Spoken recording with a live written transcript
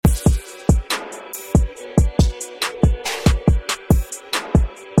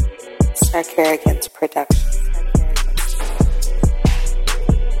Sir Kerrigan's production.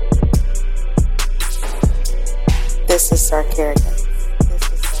 This is Sir Kerrigan.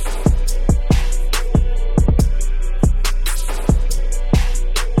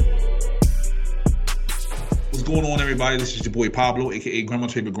 What's going on, everybody? This is your boy Pablo, aka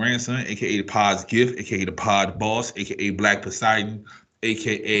Grandma's favorite grandson, aka the Pod's gift, aka the Pod boss, aka Black Poseidon,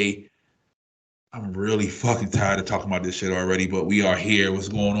 aka I'm really fucking tired of talking about this shit already, but we are here. What's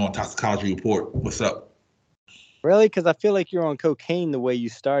going on? Toxicology Report. What's up? Really? Because I feel like you're on cocaine the way you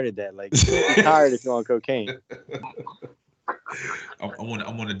started that. Like, you're tired if you're on cocaine. I'm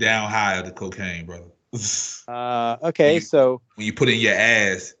on the down high of the cocaine, brother. Okay, so when you put it in your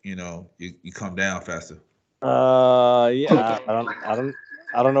ass, you know, you come down faster. Yeah,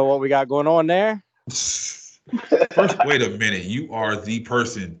 I don't know what we got going on there. First, wait a minute. You are the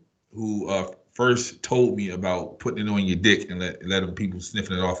person who first told me about putting it on your dick and letting people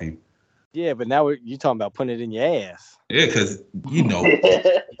sniffing it off you. Yeah, but now you're talking about putting it in your ass. Yeah, because you know.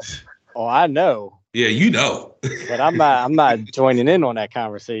 Oh, I know. Yeah, you know. But I'm not joining in on that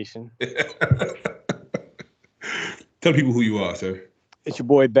conversation. Tell people who you are, sir. It's your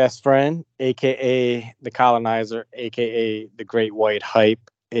boy Best Friend, aka the Colonizer, aka the Great White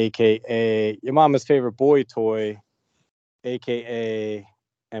Hype, aka your mama's favorite boy toy, aka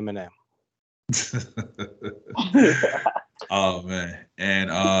Eminem. Oh man. And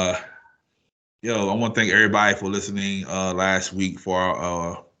yo, I want to thank everybody for listening last week for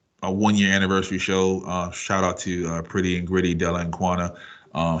our 1-year anniversary show. Shout out to Pretty and Gritty, Della and Quana.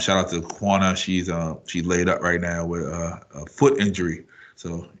 Shout out to Quana. She's laid up right now with a foot injury.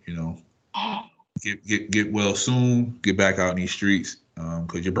 So, you know, get well soon. Get back out in these streets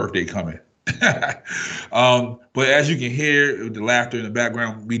because your birthday coming. But as you can hear the laughter in the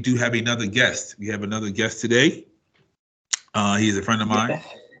background, we do have another guest. We have another guest today. He's a friend of mine.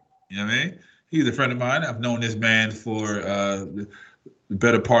 You know what I mean? He's a friend of mine. I've known this man for the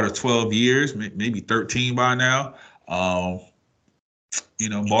better part of 12 years, maybe 13 by now. You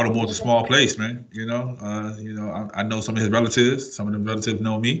know, Baltimore's a small place, man. You know, I know some of his relatives. Some of them relatives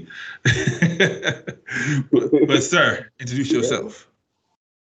know me. but sir, introduce yourself.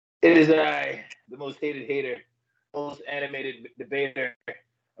 It is I, the most hated hater, most animated debater.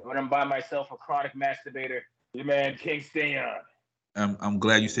 When I'm by myself, a chronic masturbator. Your man King Station. I'm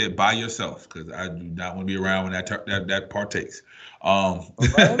glad you said by yourself because I do not want to be around when that partakes. I'm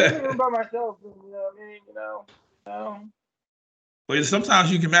by myself, you know what I mean? You know. But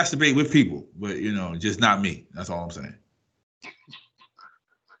sometimes you can masturbate with people, but you know, just not me. That's all I'm saying.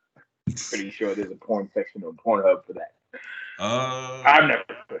 Pretty sure there's a porn section on Pornhub for that. I'm never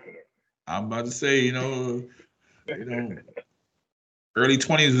clicking it. I'm about to say, you know, early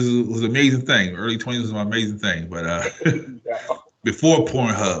 20s was an amazing thing. Early 20s was an amazing thing, but before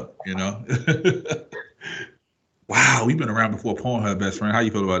Pornhub, you know. Wow, we've been around before Pornhub, best friend. How you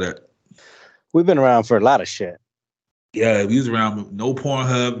feel about that? We've been around for a lot of shit. Yeah, we was around. No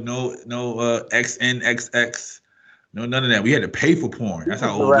Pornhub, no XNXX, no none of that. We had to pay for porn. That's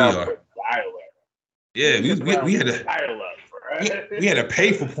how old we are. Yeah, we had to. We had to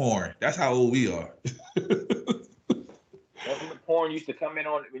pay for porn. That's how old we are. When the porn used to come in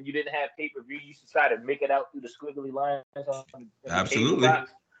on when you didn't have pay-per-view, you used to try to make it out through the squiggly lines. Absolutely.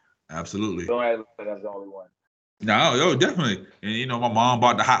 Absolutely. Don't act like that's the only one. No, definitely. And you know, my mom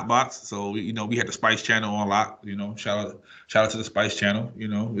bought the hot box, so you know we had the Spice Channel on lock. You know, shout out to the Spice Channel. You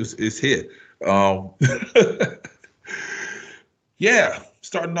know, it's here. Yeah,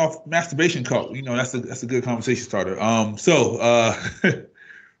 starting off masturbation cult. You know, that's a good conversation starter.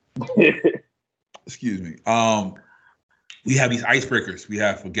 Excuse me. We have these icebreakers we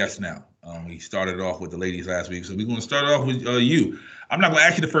have for guests now. We started off with the ladies last week, so we're going to start off with you. I'm not going to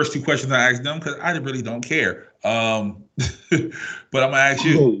ask you the first 2 questions I asked them because I really don't care. But I'm going to ask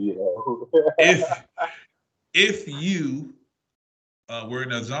you if you were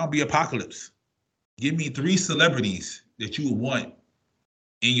in a zombie apocalypse, give me 3 celebrities that you would want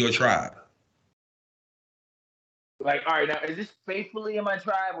in your tribe. Like, all right, now is this faithfully in my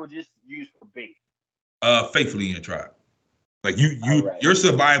tribe or just used for bait? Faithfully in your tribe. Like your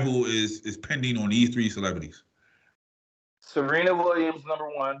survival is pending on these 3 celebrities. Serena Williams, number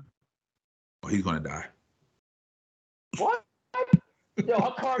 1. Oh, he's gonna die. What? Yo,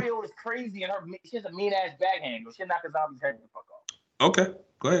 her cardio is crazy, and she has a mean ass backhand. She'll knock a zombie's head the fuck off. Okay,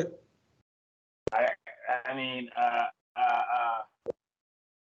 go ahead. I mean,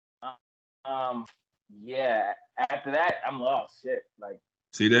 yeah. After that, I'm lost. Shit, like.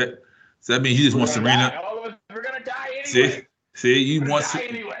 See that? So that means you just want Serena. All of us, we're gonna die anyway. See, you want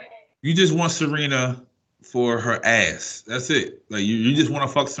anyway. You just want Serena for her ass. That's it. Like you just want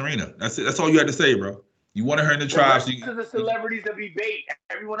to fuck Serena. That's it. That's all you had to say, bro. You wanted her in the tribe. Because the celebrities that be bait.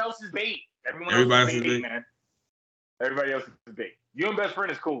 Everyone else is bait. Everybody else is bait, man. Everybody else is bait. You and best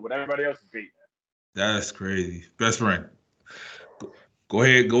friend is cool, but everybody else is bait, man. That's crazy. Best friend. Go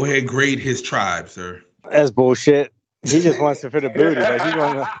ahead, grade his tribe, sir. That's bullshit. He just wants it for the booty. Like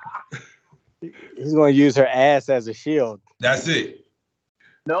he's gonna use her ass as a shield. That's it.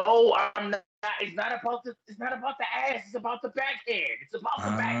 No, I'm not. It's not about the ass. It's about the backhand. It's about the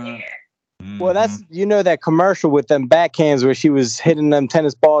backhand. Well, that's that commercial with them backhands where she was hitting them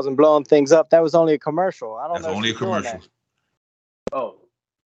tennis balls and blowing things up. That was only a commercial. I don't know. That's only a commercial. Oh,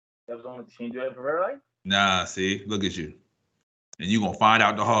 that was only she didn't do that for her life? Nah, see, look at you. And you're gonna find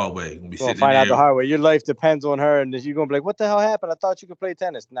out the hard way. You're gonna find out the hard way. Your life depends on her, and you're gonna be like, "What the hell happened? I thought you could play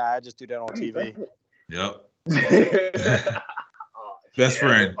tennis." Nah, I just do that on TV. Yep. Best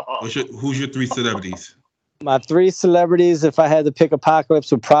friend. Who's your 3 celebrities? My 3 celebrities, if I had to pick Apocalypse,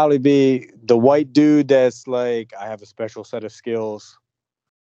 would probably be the white dude that's like, I have a special set of skills.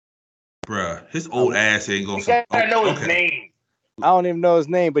 Bruh, his old ass ain't gonna. You gotta know his name. I don't even know his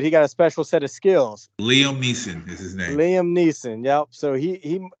name, but he got a special set of skills. Liam Neeson is his name. Liam Neeson, yep. So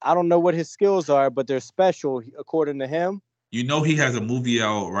he I don't know what his skills are, but they're special according to him. You know he has a movie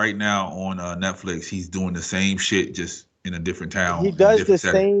out right now on Netflix. He's doing the same shit, just in a different town. He does the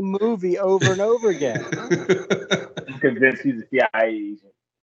same movie over and over again. I'm convinced he's a CIA agent.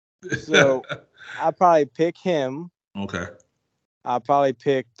 So I'll probably pick him. Okay. I'll probably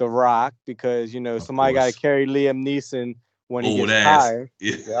pick The Rock because, somebody got to carry Liam Neeson when he gets tired.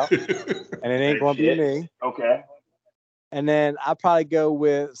 Yeah. And it ain't going to be me. Okay. And then I'll probably go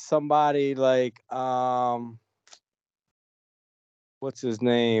with somebody like, what's his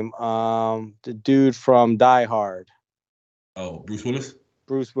name? The dude from Die Hard. Oh, Bruce Willis?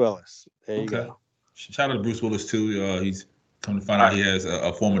 Bruce Willis. There you go. Shout out to Bruce Willis, too. He's come to find out he has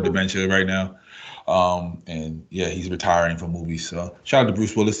a form of dementia right now. And, yeah, he's retiring from movies. So, shout out to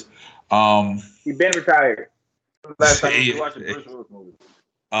Bruce Willis. He's been retired. Last time you watched a Bruce Willis movie?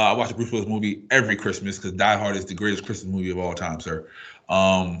 I watch a Bruce Willis movie every Christmas because Die Hard is the greatest Christmas movie of all time, sir.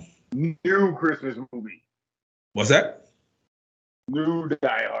 New Christmas movie. What's that? New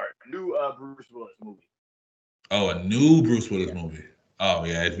Die Hard. New Bruce Willis movie. Oh, a new Bruce Willis movie. Oh,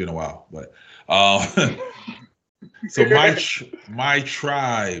 yeah, it's been a while. But so my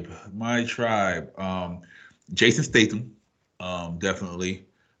tribe, Jason Statham, definitely.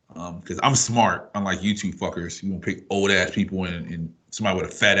 Because I'm smart, unlike you two fuckers. You gonna pick old ass people and somebody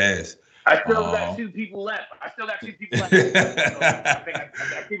with a fat ass. I still got 2 people left. I think I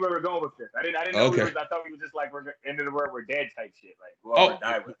see where we're going with this. I didn't know. Okay. I thought we was just like we're end of the world, we're dead type shit. Like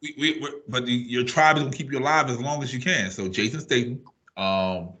but your tribe is gonna keep you alive as long as you can. So Jason Statham.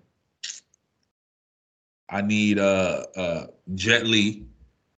 I need Jet Li.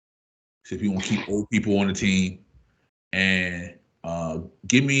 So if you want to keep old people on the team, and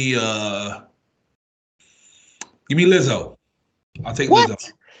give me Lizzo. I'll take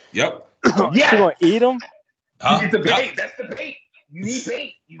Lizzo. Yep. Yeah. You gonna eat them? It's the bait. That's the bait. You need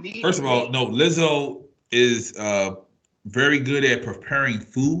bait. First of all, no. Lizzo is very good at preparing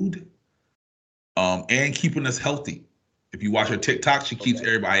food, and keeping us healthy. If you watch her TikTok, she keeps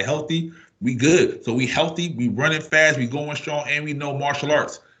everybody healthy. We good. So we healthy. We running fast. We going strong, and we know martial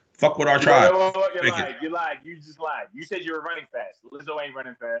arts. Fuck with our tribe. You lied. You just lied. You said you were running fast. Lizzo ain't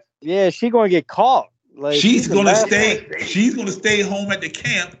running fast. Yeah, she gonna get caught. Like she's gonna stay. She's gonna stay home at the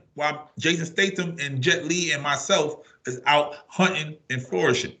camp while Jason Statham and Jet Li and myself is out hunting and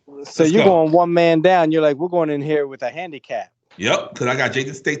flourishing. So you're going one man down. You're like, we're going in here with a handicap. Yep, because I got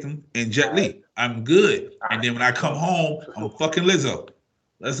Jason Statham and Jet Li. I'm good. And then when I come home, I'm fucking Lizzo.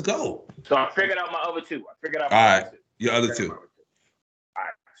 Let's go. So I figured out my other 2. All right, your other 2. All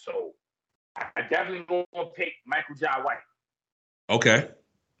right, so I definitely going to pick Michael Jai White. Okay.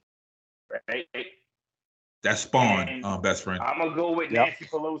 Right. That's Spawn, best friend. I'm gonna go with Nancy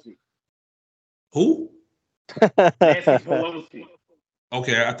Pelosi. Who? Nancy Pelosi.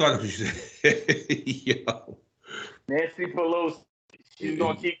 Okay, I thought that was you said. Yo. Nancy Pelosi. She's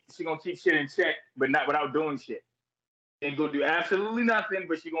gonna keep shit in check, but not without doing shit. Ain't gonna do absolutely nothing,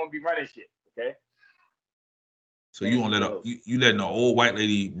 but she's gonna be running shit. Okay. So you won't let you letting an old white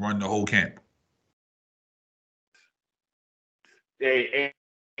lady run the whole camp? Hey,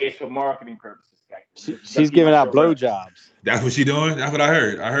 it's for marketing purposes. She's giving out blowjobs. That's what she's doing? That's what I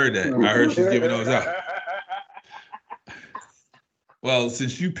heard. I heard that. I heard she's giving those out. Well,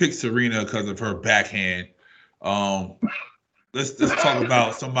 since you picked Serena because of her backhand, let's talk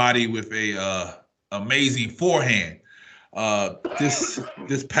about somebody with a amazing forehand. This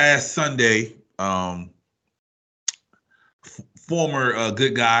past Sunday, former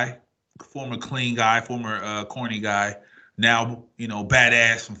good guy, former clean guy, former corny guy, now,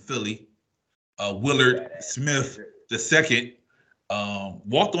 badass from Philly, Willard Smith II,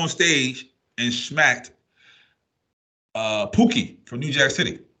 walked on stage and smacked Pookie from New Jack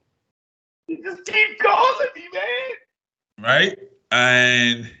City. You just keep calling me, man. Right?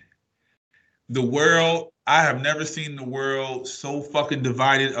 And the world, I have never seen the world so fucking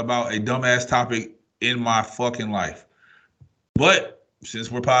divided about a dumbass topic in my fucking life. But since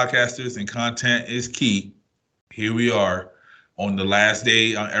we're podcasters and content is key, here we are on the last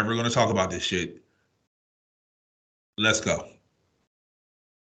day I'm ever going to talk about this shit. Let's go.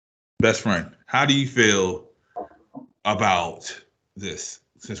 Best friend, how do you feel about this?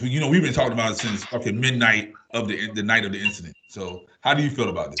 Since we've been talking about it since fucking midnight of the night of the incident. So how do you feel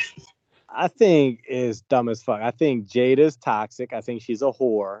about this? I think it's dumb as fuck. I think Jada's toxic. I think she's a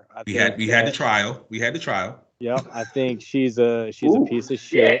whore. We had the trial. We had the trial. Yep. I think she's a piece of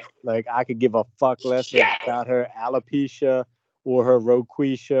shit. Like, I could give a fuck less about her alopecia or her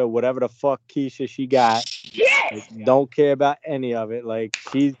rosacea, whatever the fuck Keisha she got. Like, don't care about any of it. Like,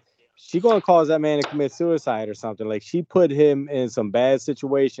 she gonna cause that man to commit suicide or something. Like, she put him in some bad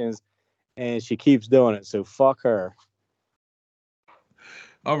situations and she keeps doing it. So fuck her.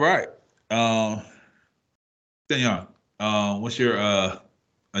 All right. Daniel, what's your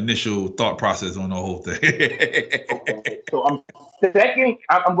initial thought process on the whole thing? Okay, so I'm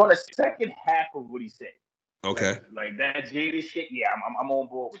going to second half of what he said. Okay. Like that Jada shit, yeah, I'm on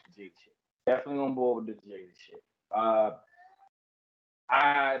board with the Jada shit. Definitely on board with the Jada shit.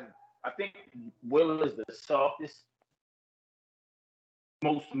 I think Will is the softest,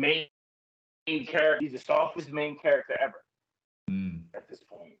 most main character. He's the softest main character ever at this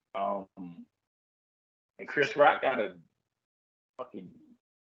point. And Chris Rock got a fucking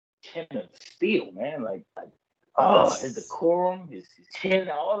chin of steel, man. Like his decorum, his chin,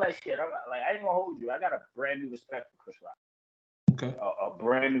 all that shit. I ain't gonna hold you. I got a brand new respect for Chris Rock. Okay. A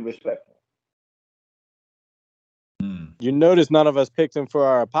brand new respect for him. You notice none of us picked him for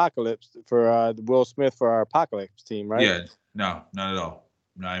our apocalypse, for Will Smith for our apocalypse team, right? Yeah, no, not at all.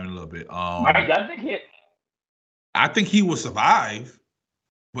 Not even a little bit. I think he will survive,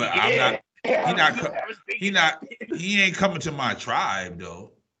 but he ain't coming to my tribe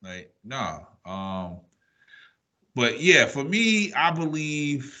though. Like, no. But yeah, for me, I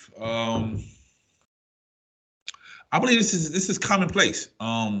believe this is commonplace.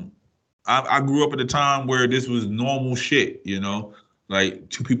 I grew up at a time where this was normal shit, like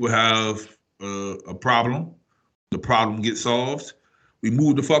two people have a problem, the problem gets solved, we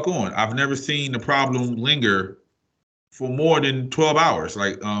move the fuck on. I've never seen the problem linger for more than 12 hours.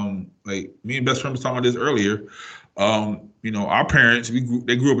 Like me and best friend was talking about this earlier. Our parents,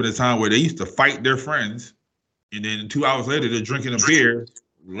 they grew up in a time where they used to fight their friends, and then 2 hours later they're drinking a beer,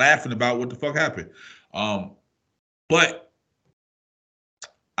 laughing about what the fuck happened. But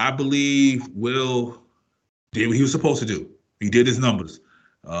I believe Will did what he was supposed to do. He did his numbers.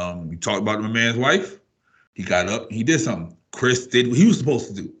 We talked about my man's wife. He got up. He did something. Chris did what he was supposed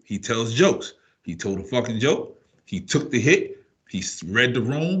to do. He tells jokes. He told a fucking joke. He took the hit. He read the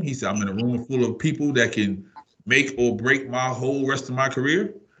room. He said, I'm in a room full of people that can make or break my whole rest of my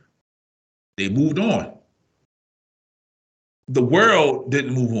career. They moved on. The world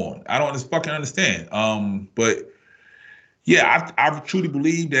didn't move on. I don't fucking understand. But yeah, I truly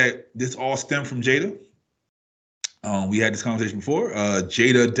believe that this all stemmed from Jada. We had this conversation before.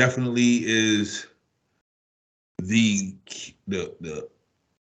 Jada definitely is the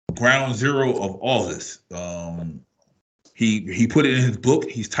ground zero of all this. He put it in his book.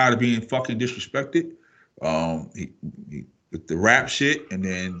 He's tired of being fucking disrespected. He with the rap shit, and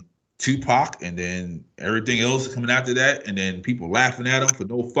then Tupac, and then everything else coming after that, and then people laughing at him for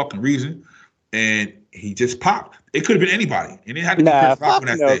no fucking reason. And he just popped. It could have been anybody. And it had to be Chris Rock on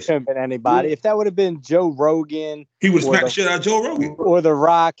that stage. It couldn't have been anybody. If that would have been Joe Rogan, he would have smacked the shit out of Joe Rogan. Or The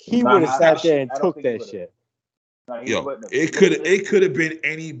Rock, he would have sat there and took that shit. Yo, it could have been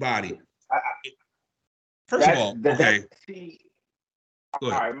anybody. First of all, okay. All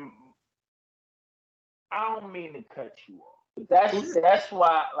right. I don't mean to cut you off, but that's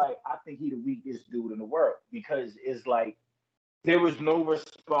why, like, I think he's the weakest dude in the world, because it's like there was no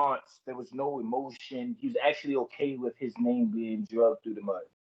response, there was no emotion. He was actually okay with his name being drugged through the mud.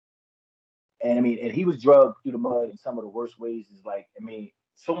 And I mean, and he was drugged through the mud in some of the worst ways. Is like, I mean,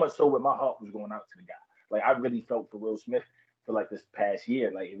 so much so where my heart was going out to the guy. Like, I really felt for Will Smith for like this past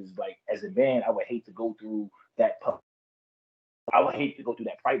year. Like, it was like, as a man, I would hate to go through that public. I would hate to go through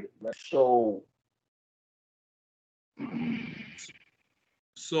that privately. So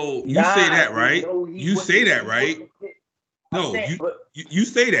you say that, right? You say that, right? No, you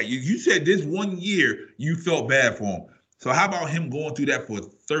say that. You said this 1 year you felt bad for him. So how about him going through that for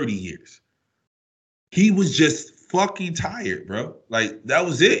 30 years? He was just fucking tired, bro. Like that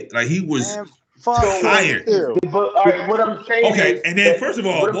was it. Like he was tired. But all right, what I'm saying is, and then first of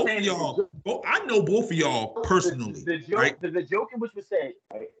all, both of y'all, I know both of y'all personally. The joke, right? the joke in which was said,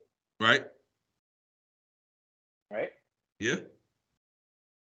 right? Right? Yeah.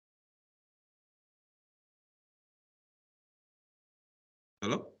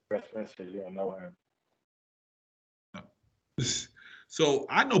 Hello? Yeah, no. So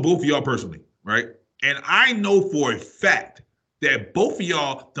I know both of y'all personally, right? And I know for a fact that both of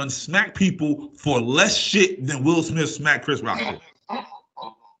y'all done smack people for less shit than Will Smith smacked Chris Rock for.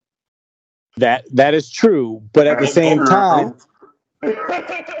 That is true, but at the same time,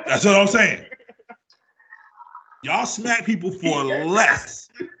 that's what I'm saying. Y'all smack people for less.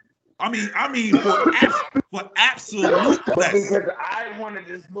 I mean for absolute less. Because I wanted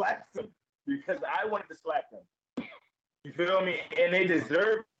to slap them. You feel me? And they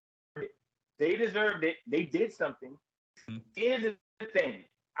deserved it. They deserved it. They did something. Here's the thing.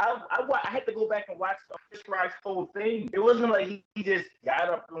 I had to go back and watch Chris Rock's whole thing. It wasn't like he just got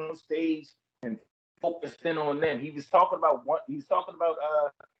up on stage and focused in on them. He was talking about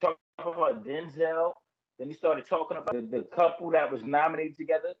Denzel. Then he started talking about the couple that was nominated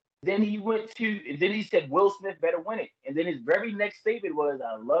together. Then he said Will Smith better win it. And then his very next statement was,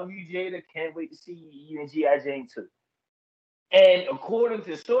 "I love you, Jada. Can't wait to see you in G.I. Jane 2." And according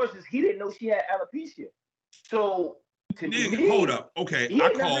to sources, he didn't know she had alopecia. So, nigga, hold up. Okay, I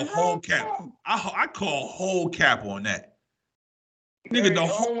call whole cap. I call whole cap on that. Nigga,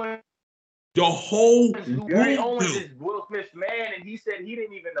 the whole Gary Owens is Will Smith's man, and he said he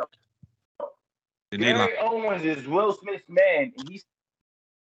didn't even know. Gary Owens is Will Smith's man, and he.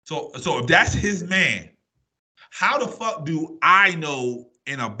 So if that's his man, how the fuck do I know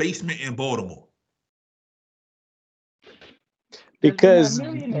in a basement in Baltimore? Because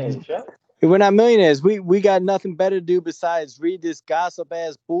we're not millionaires. We got nothing better to do besides read this gossip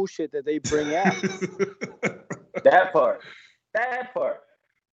ass bullshit that they bring out. That part.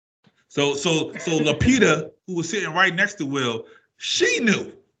 So Lupita, who was sitting right next to Will, she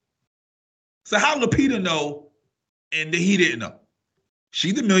knew. So how Lupita know and he didn't know?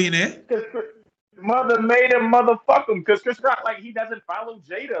 She the millionaire. Because mother made him motherfuck him. Because Chris Rock, like, he doesn't follow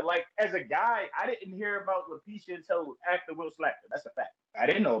Jada. Like, as a guy, I didn't hear about Lupita until after Will slapped her. That's a fact. I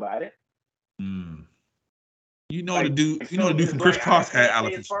didn't know about it. You know, like, the dude from Chris Cross had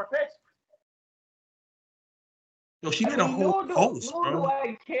alopecia. Yo, she made a whole post, bro. Do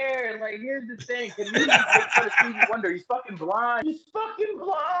I care? Like, here's the thing. Can you make fun of Stevie Wonder? He's fucking blind.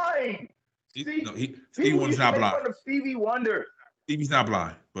 Stevie Wonder's not blind. Fun of Stevie Wonder. Stevie's not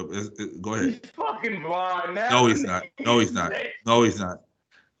blind, but go ahead. He's fucking blind now. No, he's not. No, he's not. No, he's not.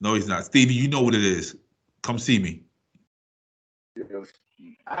 No, he's not. Stevie, you know what it is. Come see me.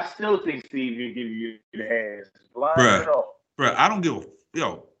 I still think Stevie will give you the hands. Blind at all. Bruh, I don't give a...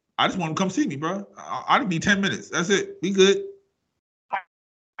 I just want him to come see me, bro. I just need 10 minutes. That's it. We good.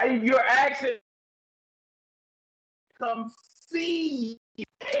 Your accent... Come see. Yo,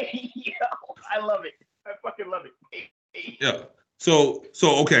 I love it. I fucking love it. Yeah. So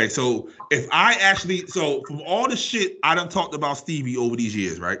okay. So if I actually, from all the shit I done talked about Stevie over these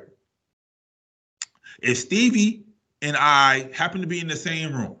years, right? If Stevie and I happen to be in the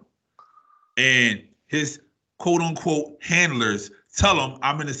same room and his quote unquote handlers tell him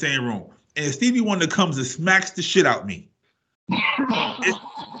I'm in the same room, and if Stevie Wonder comes and smacks the shit out me,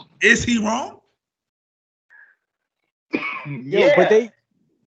 is he wrong? Yeah, but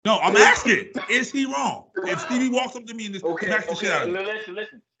No, I'm asking. Is he wrong? If Stevie walks up to me and just smacks the shit out of me.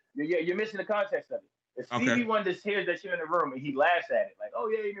 Listen. You're missing the context of it. If Stevie Wonder hears that you're in the room and he laughs at it, like, "Oh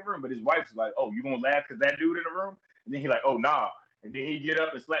yeah, you're in the room," but his wife's like, "Oh, you gonna laugh because that dude in the room?" And then he's like, "Oh nah," and then he get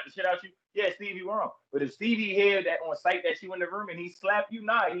up and slap the shit out you. Yeah, Stevie wrong. But if Stevie hear that on sight that you in the room and he slap you,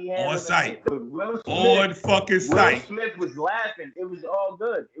 nah, he had on sight. On fucking sight. Will Smith was laughing. It was all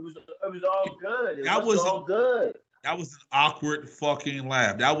good. It was all good. It was all good. That was an awkward fucking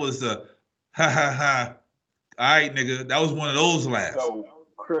laugh. That was a ha ha ha. All right, nigga. That was one of those laughs. So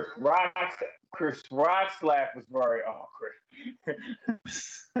Chris Rock's laugh was very awkward.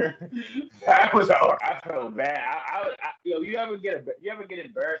 That was awkward. I felt bad. You ever get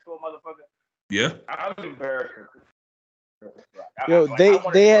embarrassed for a motherfucker? Yeah. I was embarrassed.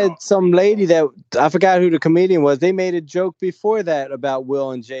 They had some lady that I forgot who the comedian was. They made a joke before that about Will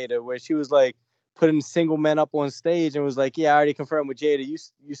and Jada, where she was like putting single men up on stage and was like, "Yeah, I already confirmed with Jada. You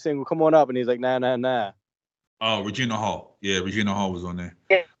single? Come on up." And he's like, "Nah." Oh, Regina Hall. Yeah, Regina Hall was on there.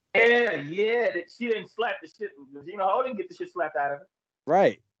 Yeah. She didn't slap the shit. Regina Hall didn't get the shit slapped out of her.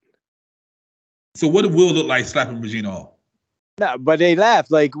 Right. So what did Will look like slapping Regina Hall? No, but they laughed.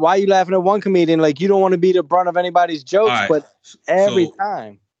 Like, why are you laughing at one comedian? Like, you don't want to be the brunt of anybody's jokes, All right. but every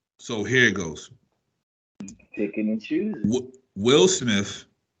time. So here it goes. Picking and choosing. Will Smith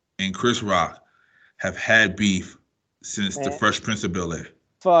and Chris Rock have had beef since the Fresh Prince of Bel-Air.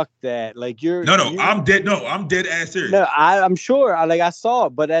 Fuck that. Like I'm dead ass serious. No, I'm sure. I saw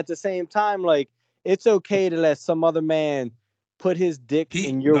it, but at the same time, like, it's okay to let some other man put his dick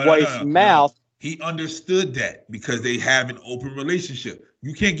in your wife's mouth. He understood that because they have an open relationship.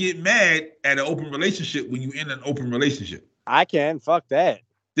 You can't get mad at an open relationship when you're in an open relationship. I can. Fuck that.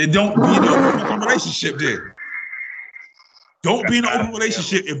 Then don't be in an open relationship then. Don't be in an open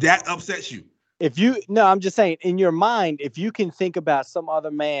relationship if that upsets you. I'm just saying, in your mind, if you can think about some other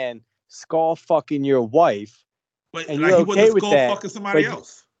man skull fucking your wife, but and like you're he okay wasn't with skull that, fucking somebody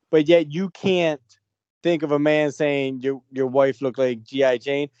else. But yet you can't think of a man saying your wife looked like G.I.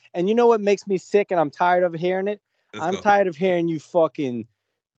 Jane. And you know what makes me sick, and I'm tired of hearing it? I'm tired of hearing you fucking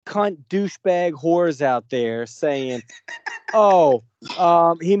cunt douchebag whores out there saying,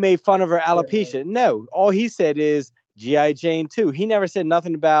 he made fun of her alopecia. No, all he said is G.I. Jane too. He never said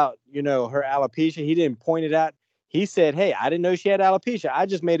nothing about, her alopecia. He didn't point it out. He said, hey, I didn't know she had alopecia. I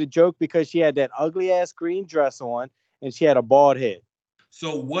just made a joke because she had that ugly ass green dress on and she had a bald head.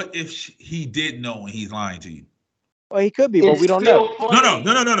 So what if he did know and he's lying to you? Well, he could be, but we don't know. No.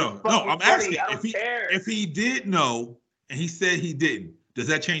 I'm asking if he did know and he said he didn't. Does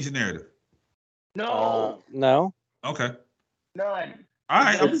that change the narrative? No. No. Okay. None. All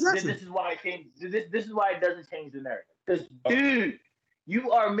right. This is why it came. This is why it doesn't change the narrative. Because, dude,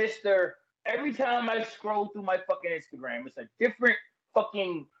 you are Mr. Every time I scroll through my fucking Instagram, it's a different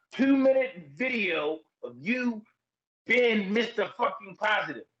fucking 2-minute video of you being Mr. fucking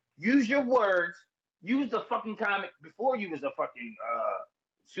positive. Use your words. Use the fucking comic before you was a fucking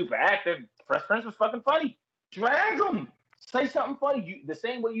super actor. Fresh Prince was fucking funny. Drag him. Say something funny. The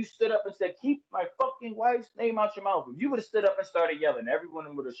same way you stood up and said, keep my fucking wife's name out your mouth. If you would have stood up and started yelling,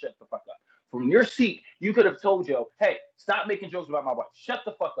 everyone would have shut the fuck up. From your seat, you could have told Joe, hey, stop making jokes about my wife. Shut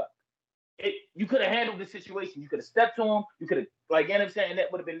the fuck up. You could have handled the situation. You could have stepped to him. You could have, and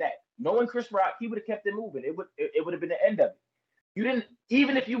that would have been that. Knowing Chris Rock, he would have kept it moving. It would have been the end of it. You didn't,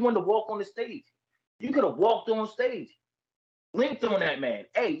 even if you wanted to walk on the stage, you could have walked on stage, linked on that man.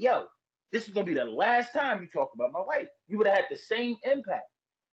 Hey, yo, this is gonna be the last time you talk about my wife. You would have had the same impact.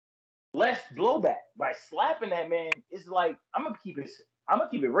 Less blowback. By slapping that man, it's like, I'm gonna keep it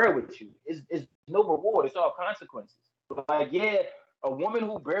real with you. It's no reward, it's all consequences. Like, yeah, a woman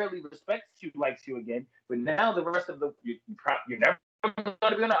who barely respects you likes you again, but now the rest of you're never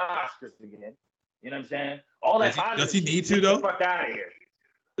gonna be on the Oscars again. You know what I'm saying? All that. Does he need to though? Get the fuck out of here.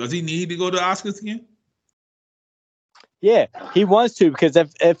 Does he need to go to the Oscars again? Yeah, he wants to because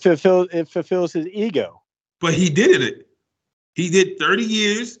it fulfills his ego. But he did it. He did 30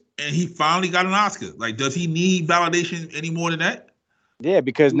 years and he finally got an Oscar. Like, does he need validation any more than that? Yeah,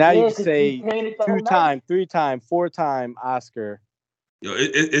 because now you can say 2-time, 3-time, 4-time Oscar.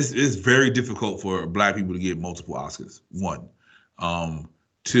 It's very difficult for Black people to get multiple Oscars. 1.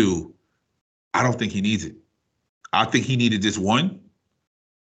 2, I don't think he needs it. I think he needed just one.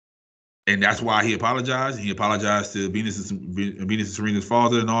 And that's why he apologized. He apologized to Venus and Serena's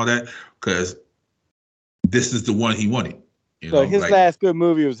father and all that, because this is the one he wanted. So his last good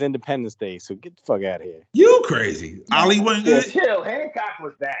movie was Independence Day. So get the fuck out of here. You crazy. Ali wasn't good. Chill. Hancock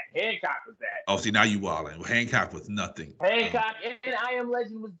was that. Oh, see, now you wilding. Hancock was nothing. Hancock and I Am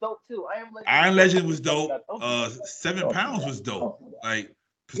Legend was dope too. Iron Legend was dope. 7 Pounds was dope. Like,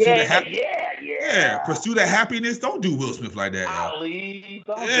 Pursuit of Happiness. Don't do Will Smith like that, yo. Ali,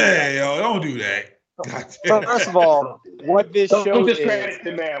 don't do that. So first of all, what this show don't is, discredit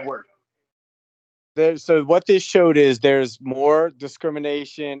the man work. So what this showed is there's more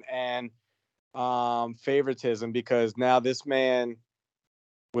discrimination and favoritism, because now this man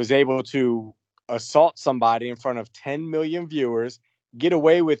was able to assault somebody in front of 10 million viewers, get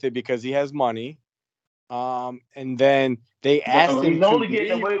away with it because he has money, and then they asked him. He's only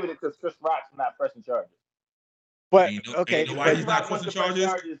getting away with it because Chris Rock's not pressing charges. But why he's not pressing charges?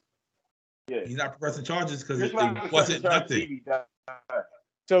 Yeah. He's not pressing charges because it wasn't nothing.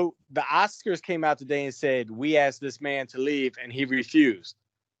 So the Oscars came out today and said, we asked this man to leave, and he refused.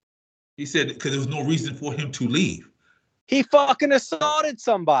 He said because there was no reason for him to leave. He fucking assaulted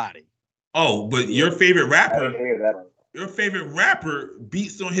somebody. Oh, but your favorite rapper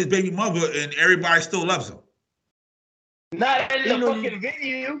beats on his baby mother and everybody still loves him. Not in the fucking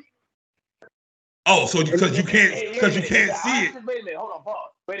venue. Oh, so because you can't Hey, see it. Wait a minute, hold on,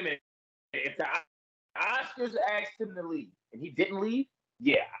 pause. Wait a minute. If the Oscars asked him to leave and he didn't leave,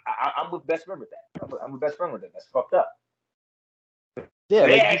 yeah, I'm with best friend with that. I'm with best friend with that. That's fucked up. Yeah,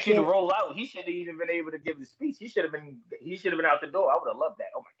 They like asked you to roll out. He shouldn't have even been able to give the speech. He should have been out the door. I would have loved that.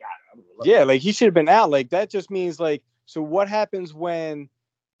 Oh my god, I would have loved that. like he should have been out. Like that just means like, so what happens when?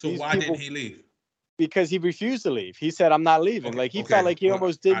 So why didn't he leave? Because he refused to leave. He said, "I'm not leaving." Okay, like he felt like he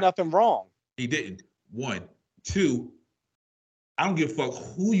almost did nothing wrong. He didn't. 1, 2. I don't give a fuck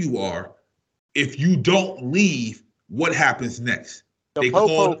who you are. If you don't leave, what happens next? They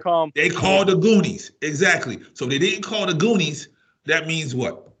call the Goonies. Exactly. So they didn't call the Goonies. That means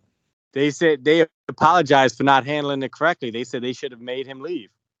what? They said they apologized for not handling it correctly. They said they should have made him leave.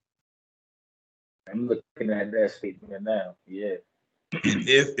 I'm looking at that statement now. Yeah. And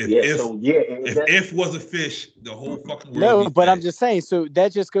if was a fish, the whole fucking world. No, but I'm just saying. So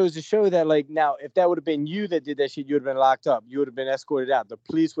that just goes to show that, like, now, if that would have been you that did that shit, you would have been locked up. You would have been escorted out. The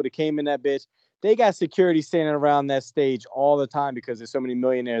police would have came in that bitch. They got security standing around that stage all the time because there's so many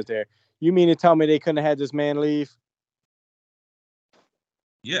millionaires there. You mean to tell me they couldn't have had this man leave?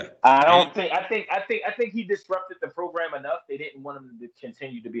 Yeah. I think he disrupted the program enough. They didn't want him to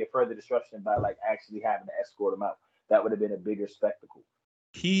continue to be a further disruption by like actually having to escort him out. That would have been a bigger spectacle.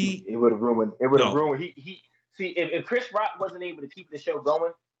 It would have ruined. He if Chris Rock wasn't able to keep the show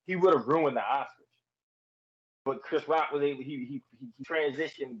going, he would have ruined the Oscars. But Chris Rock was able. He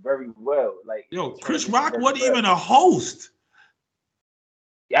transitioned very well. Like Chris Rock wasn't even a host.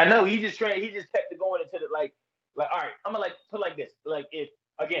 Yeah, I know. He just kept it going into the like all right. I'm gonna put it like this. Like if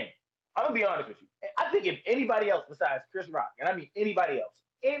again, I'm gonna be honest with you. I think if anybody else besides Chris Rock, and I mean anybody else,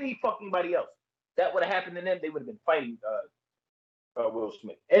 any fucking body else, that would have happened to them, they would have been fighting Will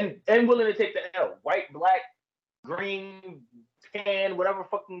Smith and willing to take the L. White, black, green, tan, whatever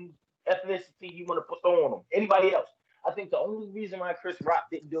fucking ethnicity you want to put on them. Anybody else. I think the only reason why Chris Rock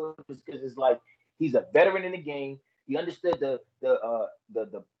didn't do it was because it's like he's a veteran in the game. He understood the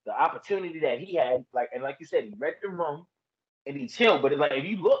opportunity that he had, like you said, he read the room and he chilled. But it's like if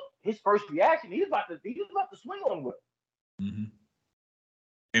you look, his first reaction, he was about to swing on Will. Mm-hmm.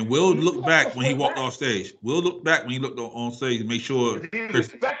 And Will looked back when he walked off stage. Will looked back when he looked on stage to make sure he was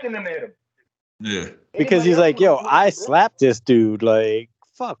expecting him to hit him. Yeah. Because he's like, yo, I slapped this dude. Like,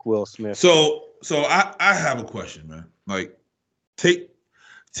 fuck Will Smith. So I have a question, man. Like, take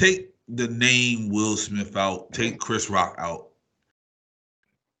the name Will Smith out, take Chris Rock out.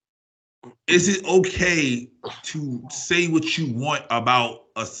 Is it okay to say what you want about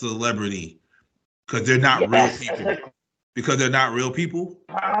a celebrity because they're not real people? Because they're not real people?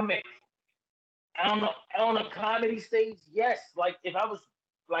 On a comedy stage, yes. Like if I was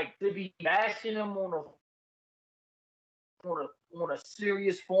like to be bashing them on a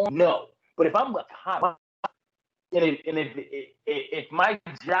serious form, no. But if I'm a comedy, if my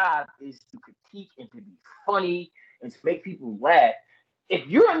job is to critique and to be funny and to make people laugh, if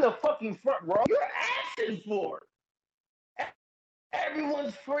you're in the fucking front row, you're asking for it.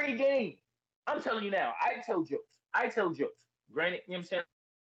 Everyone's free game. I'm telling you now, I tell jokes. Granted, you know what I'm saying?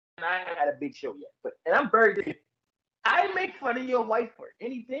 I haven't had a big show yet, and I'm very good. I make fun of your wife for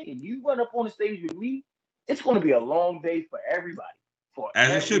anything, and you run up on the stage with me, it's going to be a long day for everybody.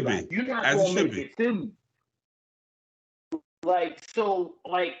 It should be. You're not going to make it to me. Like, so,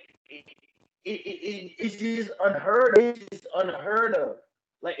 like, it's just unheard of. It's just unheard of.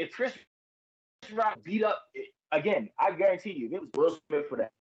 Like, if Chris Rock beat up, again, I guarantee you, if it was Will Smith for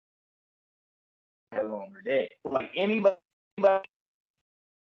that longer day. Like, anybody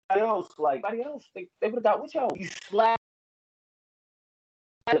else, they would have got with y'all. You slapped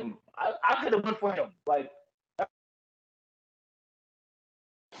him. I could have went for him. Like,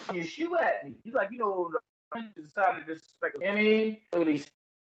 you shoot at me. He's like, decided to disrespect him. I mean,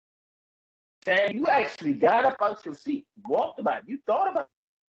 saying you actually got up out your seat, walked about it. You thought about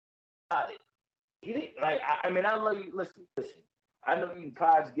it. You didn't, like, I mean, I love you. Listen. I know you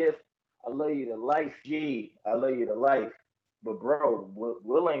God's gift. I love you to life, G. I love you to life. But bro,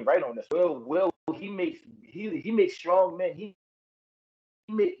 Will ain't right on this. Will he makes strong men. He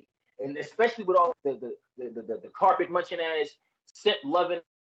make, and especially with all the carpet munching ass, scent loving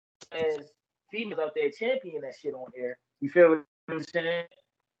ass females out there championing that shit on air. You feel what I'm saying?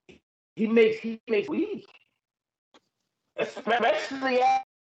 He makes weak. Especially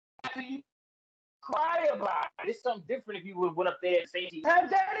after you cry about it. It's something different if you would went up there and say, have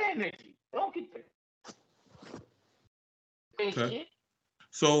that energy. Don't get there. Okay.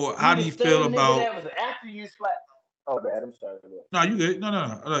 So how do you feel about that was after you slapped? Oh, bad. I'm sorry. No, you good.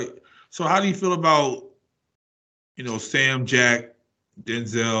 No. Like, so how do you feel about, Sam Jack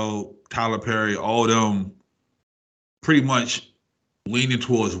Denzel, Tyler Perry, all of them pretty much leaning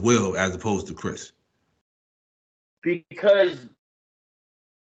towards Will as opposed to Chris? Because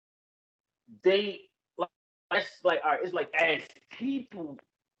they all right, it's like as people,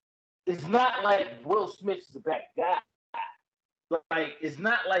 it's not like Will Smith is a bad guy. Like it's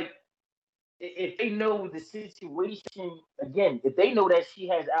not like if they know the situation again, if they know that she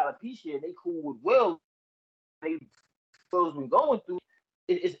has alopecia and they cool with Will, they Will's been going through,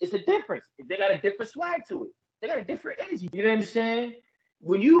 it's a difference. They got a different swag to it. They got a different energy. You know what I'm saying?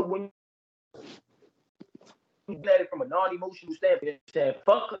 When you at it from a non-emotional standpoint, saying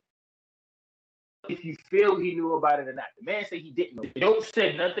fuck if you feel he knew about it or not. The man said he didn't know. They don't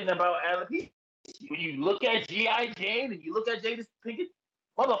say nothing about alopecia. When you look at G.I. Jane and you look at Jada Pinkett,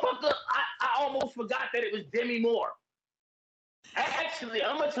 motherfucker, I almost forgot that it was Demi Moore. Actually,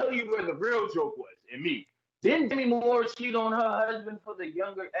 I'm gonna tell you where the real joke was. And me, didn't Demi Moore cheat on her husband for the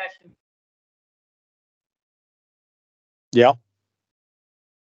younger Ashton? Yeah.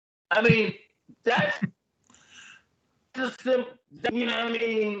 I mean, that's just simple. You know what I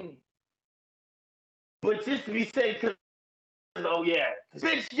mean? But just to be safe, because oh yeah,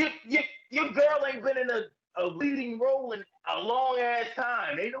 bitch, your girl ain't been in a leading role in a long ass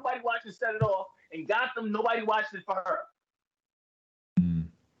time. Ain't nobody watching Set It Off, and Gotham, nobody watched it for her.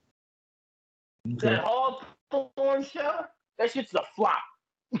 Okay. That Hawthorne show, that shit's a flop.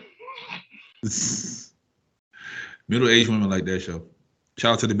 Middle-aged women like that show.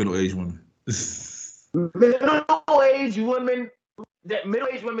 Shout out to the middle-aged women. Middle-aged women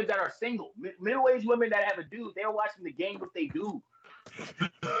that are single. Middle-aged women that have a dude, they're watching the game with they do.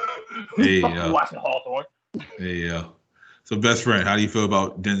 Hey, watching Hawthorne. Hey, so best friend, how do you feel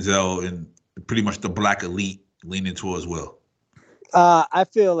about Denzel and pretty much the black elite leaning towards Will? I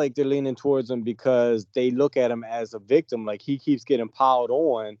feel like they're leaning towards him because they look at him as a victim. Like he keeps getting piled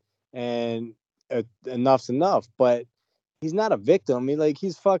on, and enough's enough. But he's not a victim.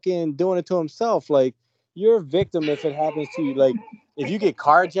 He's fucking doing it to himself. Like you're a victim if it happens to you. Like if you get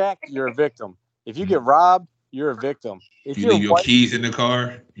carjacked, you're a victim. If you get robbed, you're a victim. If you leave your keys in the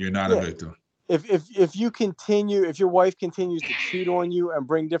car, you're not a victim. If your wife continues to cheat on you and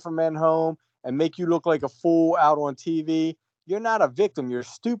bring different men home and make you look like a fool out on TV, you're not a victim. You're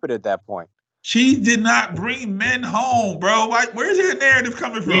stupid at that point. She did not bring men home, bro. Like, where's your narrative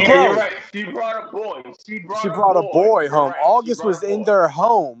coming from? Yeah, you're right. She brought a boy. She brought a boy home. Right. August was in their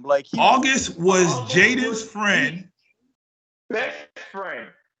home. August was Jaden's friend. Best friend.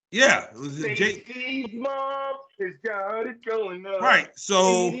 Yeah, it was Jaden's mom has got it going on. Right.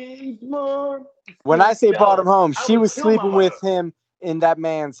 So when I say brought him home, she was sleeping with him in that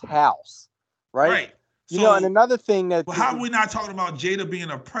man's house. Right. So, and another thing that how are we not talking about Jada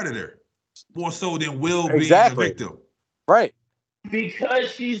being a predator more so than Will being a victim? Right. Because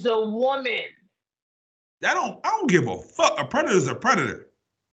she's a woman. I don't give a fuck. A predator is a predator.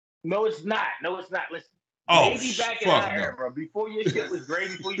 No, it's not. Listen. Maybe back in our era, before your shit was great,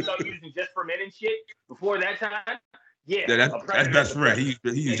 before you started using Just for Men and shit, before that time, that's best friend. He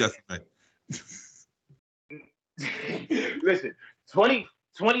used Just for Men. Listen,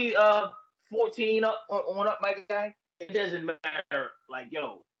 14 up on up, my guy. It doesn't matter. Like,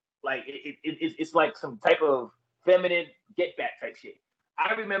 yo, like it's like some type of feminine get back type shit.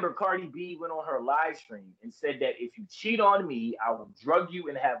 I remember Cardi B went on her live stream and said that if you cheat on me, I will drug you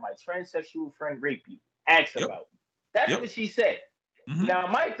and have my transsexual friend rape you. Ask about it. That's what she said. Mm-hmm. Now,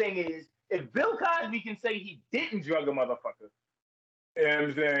 my thing is, if Bill Cosby can say he didn't drug a motherfucker, you know what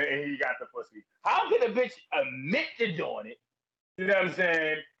I'm saying, and he got the pussy, how can a bitch admit to doing it? You know what I'm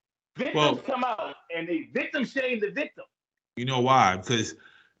saying? Victims come out and they victim shame the victim. You know why? Because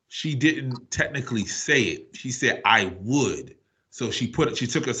she didn't technically say it. She said, I would. So she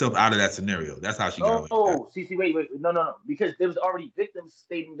took herself out of that scenario. That's how she got away. Oh, see, wait. No. Because there was already victims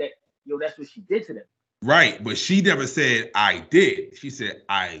stating that, that's what she did to them. Right, but she never said I did. She said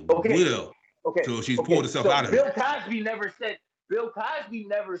I will. Okay. So she's pulled herself out of it. Bill Cosby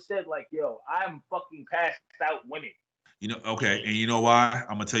never said like, yo, I'm fucking passed out women. Okay, and you know why?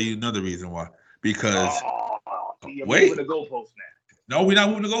 I'm gonna tell you another reason why. Because you're moving the goalpost now. No, we're not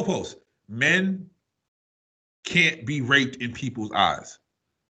moving the goalpost. Men can't be raped in people's eyes.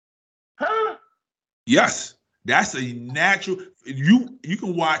 Huh? Yes, that's a natural. You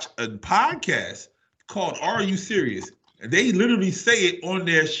can watch a podcast called "Are You Serious?" And they literally say it on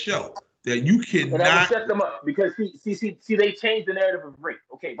their show that you cannot. And I set them up because see, they changed the narrative of rape.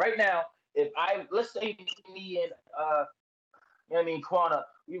 Okay, right now, let's say me and Quana,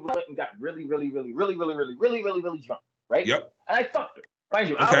 we went and got really drunk, right? Yep. And I fucked her. Mind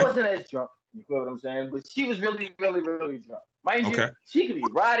you, okay. I wasn't as drunk. You feel what I'm saying? But she was really, really, really drunk. Mind you, Okay. she could be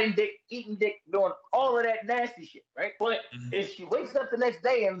riding dick, eating dick, doing all of that nasty shit, right? But if she wakes up the next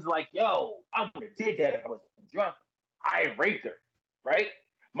day and is like, yo, I would have did that if I was drunk, I raped her, right?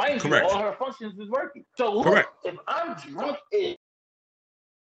 Mind you, Correct. all her functions was working. So look, Correct. if I'm drunk, if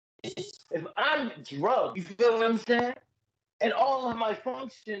I'm drugged, you feel what I'm saying? And all of my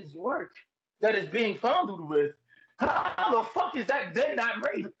functions work that is being fondled with, how the fuck is that then not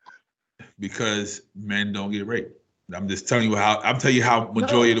rape? Because men don't get raped. I'm just telling you how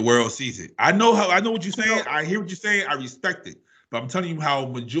majority of the world sees it. I know what you're saying. I hear what you're saying. I respect it. But I'm telling you how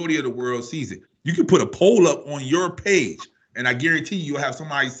majority of the world sees it. You can put a poll up on your page, and I guarantee you'll have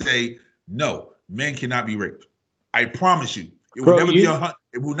somebody say, no, men cannot be raped. I promise you. It will never be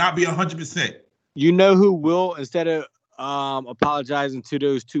it will not be 100%. You know who will, instead of apologizing to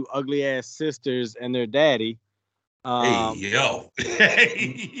those two ugly ass sisters and their daddy, Will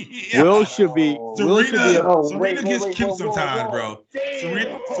should be Serena gets cute sometimes, bro.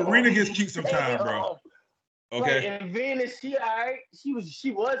 Serena gets cute sometimes, bro. Okay. Like, and Venus, she all right. She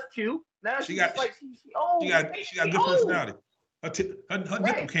was cute. Now she got good personality. Her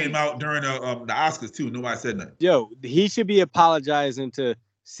nipple came out during the Oscars too. Nobody said nothing. Yo, he should be apologizing to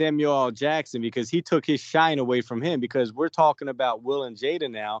Samuel L. Jackson because he took his shine away from him, because we're talking about Will and Jada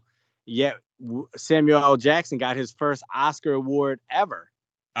now. Yet Samuel L. Jackson got his first Oscar award ever.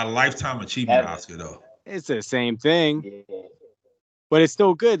 A Lifetime Achievement Oscar, though. It's the same thing, but it's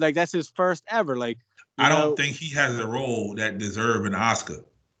still good. Like, that's his first ever. Like, I don't think he has a role that deserves an Oscar.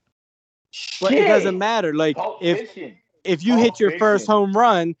 But it doesn't matter. Like, if you hit your first home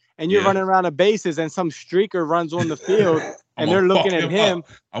run and you're running around the bases and some streaker runs on the field and they're looking at him,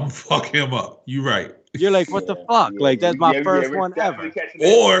 I'm fucking him up. You're right. You're like, what the fuck? Like, that's my first one ever.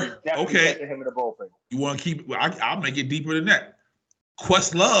 Or, okay, you want to keep, I'll make it deeper than that.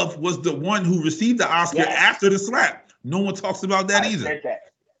 Questlove was the one who received the Oscar after the slap. No one talks about that either.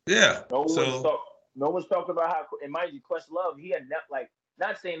 Yeah. No one's talking about how, and mind you, Questlove, he had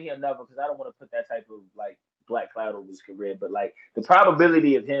not saying he'll never, because I don't want to put that type of like black cloud over his career, but like the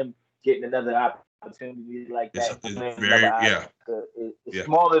probability of him getting another opportunity like that is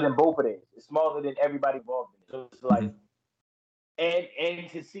smaller than both of them. It's smaller than everybody involved in it. So it's like, and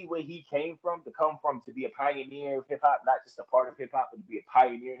to see where he came from, to be a pioneer of hip hop, not just a part of hip hop, but to be a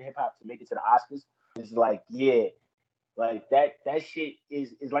pioneer in hip hop, to make it to the Oscars, it's like, like that shit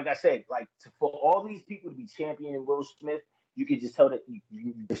is like I said, like for all these people to be championing Will Smith, you can just tell that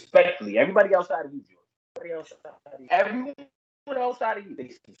you respectfully, everybody outside of you, George, everyone outside of you,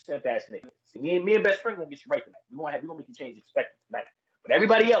 they simp ass niggas. Me and best friend gonna get you right tonight. We gonna make you change your perspective tonight. But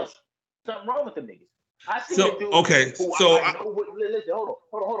everybody else, something wrong with them niggas. I seen a dude. Okay, listen,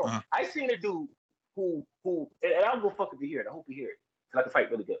 hold on. I seen a dude who, and I'll go fuck if you hear it. I hope you hear it, because I can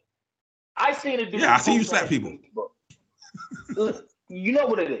fight really good. I seen a dude. Yeah, I see you slap people. Look, you know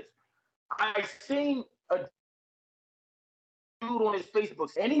what it is. I seen a dude on his Facebook.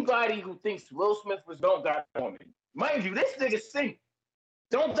 Anybody who thinks Will Smith was don't got a woman, mind you, this nigga sing,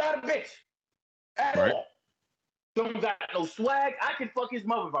 don't got a bitch at all. Don't got no swag. I can fuck his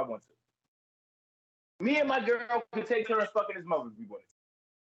mother if I want to. Me and my girl can take turns fucking his mother if we want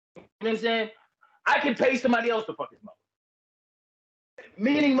to. You know what I'm saying? I can pay somebody else to fuck his mother.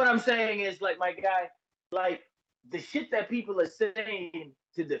 Meaning, what I'm saying is, like, my guy, like, the shit that people are saying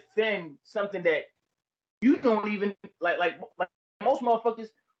to defend something that you don't even like most motherfuckers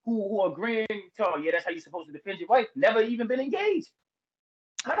who are agreeing to, oh, yeah, that's how you're supposed to defend your wife, never even been engaged.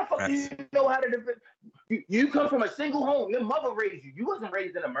 How the fuck do you know how to defend? You come from a single home. Your mother raised you. You wasn't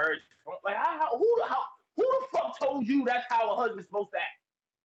raised in a marriage. Like, who the fuck told you that's how a husband's supposed to act?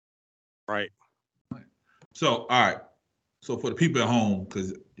 Right. So, all right. So for the people at home,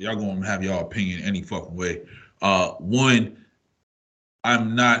 because y'all gonna have y'all opinion any fucking way. One,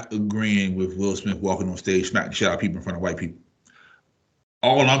 I'm not agreeing with Will Smith walking on stage smacking the shit out of people in front of white people.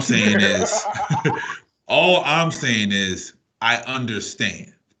 All I'm saying is, I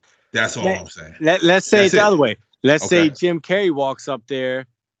understand. That's all I'm saying. Let's say it the other way. Let's say Jim Carrey walks up there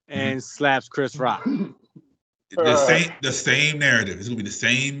and slaps Chris Rock. The same narrative. It's gonna be the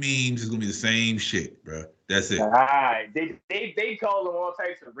same memes. It's gonna be the same shit, bro. That's it. All right. They call them all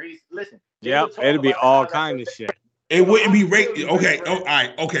types of race. Listen. Yep, it'll be all kind of shit. It wouldn't be rape. Okay. Oh, all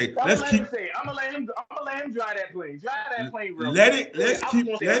right. Okay. I'm gonna let him dry that plane. Dry that plane, bro.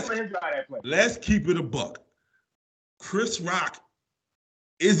 Let's keep it a buck. Chris Rock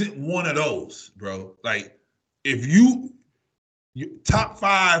isn't one of those, bro. Like, if you top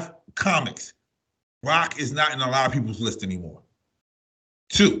 5 comics, Rock is not in a lot of people's list anymore.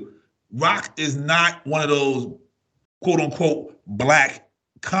 2, Rock is not one of those quote unquote black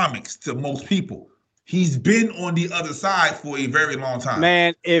comics to most people. He's been on the other side for a very long time.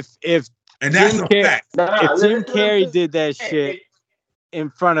 Man, if and that's Jim a Carrey, fact. if Jim Carrey did that shit in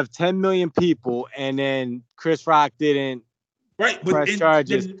front of 10 million people, and then Chris Rock didn't right, but press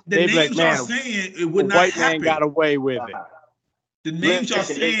charges, the they'd be names like, y'all man, saying it a would not white happen. man got away with it. The names y'all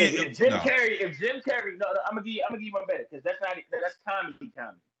Listen, saying if Jim Carrey, no, I'm gonna give you one better because that's comedy.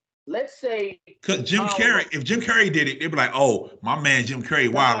 Let's say because if Jim Carrey did it, they'd be like, oh, my man Jim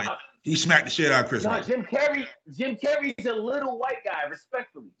Carrey wilding. He smacked the shit out of Chris Rock. Jim Carrey's a little white guy,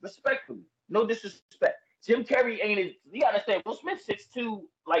 respectfully. No disrespect. Jim Carrey ain't you gotta understand, Will Smith 6'2",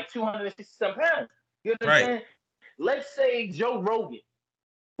 like 260 some pounds. You understand? Right. Let's say Joe Rogan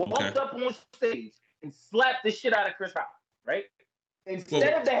walked up on stage and slapped the shit out of Chris Rock, right?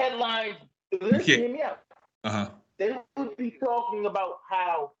 Instead of the headlines, listen, hear me out. They would be talking about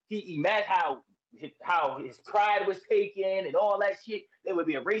how how his pride was taken and all that shit. They would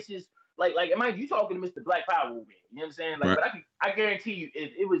be a racist. Like, mind you talking to Mr. Black Power, man. You know what I'm saying? Like, right. But I guarantee you,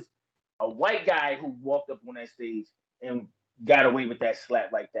 if it was a white guy who walked up on that stage and got away with that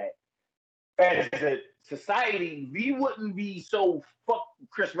slap like that, as a society, we wouldn't be so fuck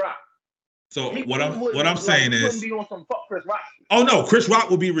Chris Rock. So what I'm saying is, wouldn't be on some fuck Chris Rock. Oh no, Chris Rock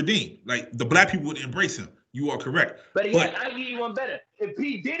would be redeemed. Like the black people would embrace him. You are correct. But I'll give you one better. If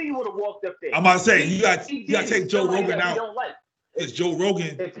P. Diddy would have walked up there, I'm about to say you got to take Joe Rogan out. Because Joe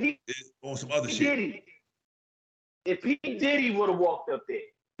Rogan is on some other shit. If P. Diddy would have walked up there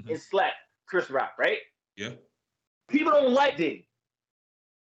and slapped Chris Rock, right? Yeah. People don't like Diddy.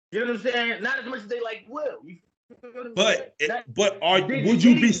 You know what I'm saying? Not as much as they like Will. Would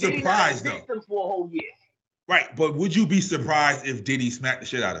you be surprised though? For a whole year. Right, but would you be surprised if Diddy smacked the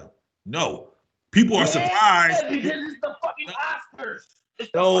shit out of him? No. People are surprised. Because it's the fucking Oscars.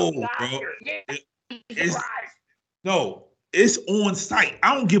 Bro. It's on site.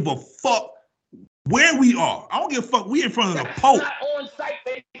 I don't give a fuck where we are. I don't give a fuck. We in front of the Pope. That's not on site.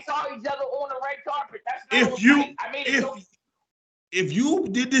 They saw each other on the red carpet. That's not on site. If you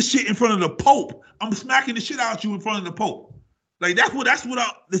did this shit in front of the Pope, I'm smacking the shit out you in front of the Pope. Like people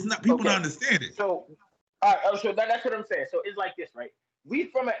not understand it. So, so that's what I'm saying. So it's like this, right? We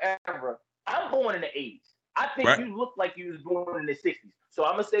from an era. I'm born in the 80s. I think you look like you was born in the 60s. So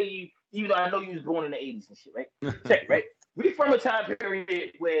I'm gonna say you, even though I know you was born in the 80s and shit, right? Check, right? We from a time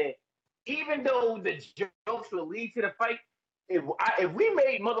period where even though the jokes will lead to the fight, if we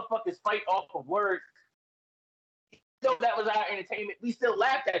made motherfuckers fight off of words, though that was our entertainment, we still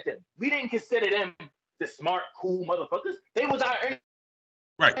laughed at them. We didn't consider them the smart, cool motherfuckers. They was our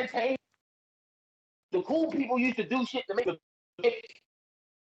entertainment. The cool people used to do shit to make a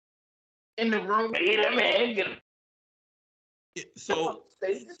in the room. So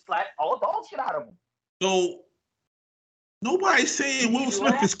they just slap all dog shit out of them. So nobody's saying Will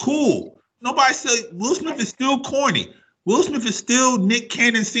Smith is cool. Nobody said Will Smith is still corny. Will Smith is still Nick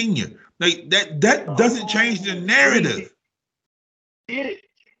Cannon Sr. Like that doesn't change the narrative. Did it?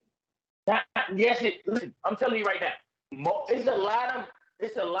 Listen, I'm telling you right now. It's a lot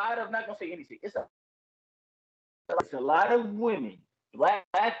of not gonna say anything. It's a lot of women, black,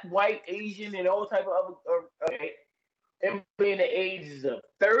 white, Asian, and all type of other in the ages of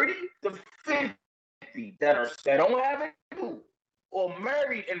 30 to 50 that don't have it or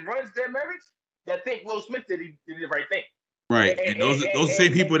married and runs their marriage that think Will Smith did the right thing. Right, and those are the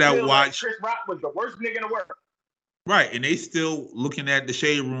same people that watch Chris Rock was the worst nigga in the world. Right, and they still looking at the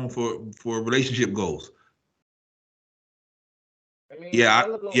shade room for relationship goals. I mean,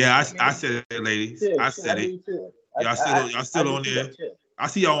 I said it, ladies. I said it. Y'all still on there. I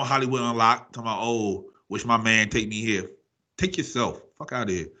see y'all on Hollywood Unlocked talking about, wish my man take me here. Take yourself. Fuck out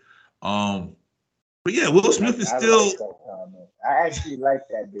of here. But yeah, Will Smith is still. I actually like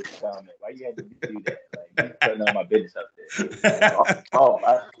that bitch comment. Why you had to do that? Like, you putting all my business up there.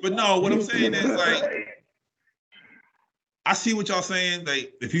 But no, what I'm saying is like, I see what y'all saying.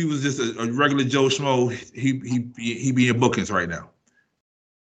 Like, if he was just a regular Joe Schmo, he be in bookings right now.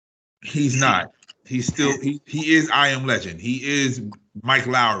 He's not. He's still he is I Am Legend. He is Mike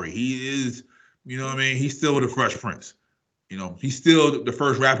Lowry. He is, you know what I mean? He's still the Fresh Prince. You know, he's still the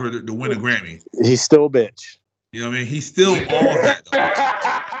first rapper to win a Grammy. He's still a bitch. You know what I mean? He's still all that.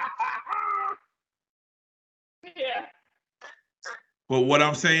 Yeah. But what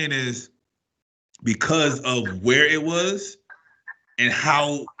I'm saying is, because of where it was and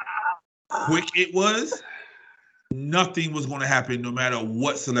how quick it was, nothing was going to happen no matter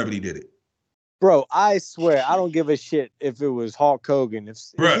what celebrity did it. Bro, I swear, I don't give a shit if it was Hulk Hogan. If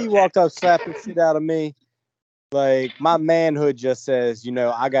he walked up slapping shit out of me, like, my manhood just says,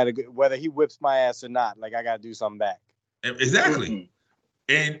 I got to, whether he whips my ass or not, like, I got to do something back. Exactly.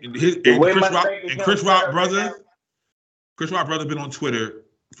 And The way my bank account Chris set Rock up brother, right now- Chris Rock brother been on Twitter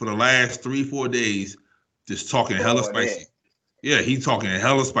for the last 3-4 days, just talking hella Going in. spicy. Yeah, he's talking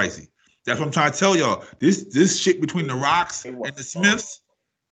hella spicy. That's what I'm trying to tell y'all. This shit between the Rocks and the Smiths,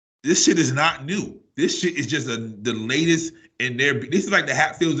 this shit is not new. This shit is just the latest in their. This is like the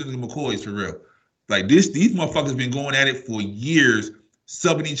Hatfields and the McCoys for real. Like these motherfuckers been going at it for years,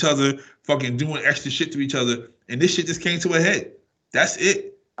 subbing each other, fucking doing extra shit to each other, and this shit just came to a head. That's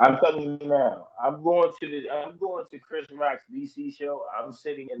it. I'm telling you now. I'm going to Chris Rock's DC show. I'm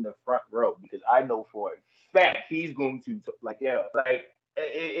sitting in the front row because I know for a fact he's going to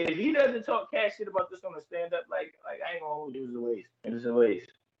if he doesn't talk cash shit about this on the stand up, like I ain't gonna hold you. It was a waste. It was a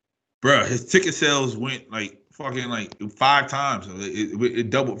waste. Bro, his ticket sales went like fucking like 5 times. It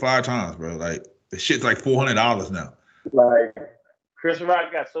doubled 5 times, bro. Like the shit's like $400 now. Like Chris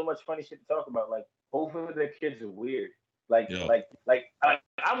Rock got so much funny shit to talk about. Like both of their kids are weird.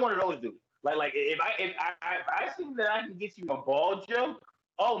 I'm one of those dudes. Like if I think that I can get you a ball joke,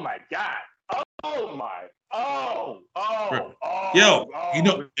 oh my god, You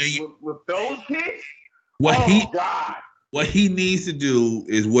know, with those kids, what he needs to do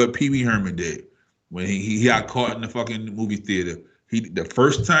is what Pee Wee Herman did when he got caught in the fucking movie theater. The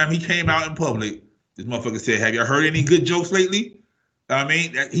first time he came out in public, this motherfucker said, "Have you heard any good jokes lately?" I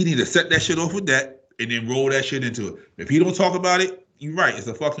mean, he need to set that shit off with that and then roll that shit into it. If he don't talk about it, you're right, it's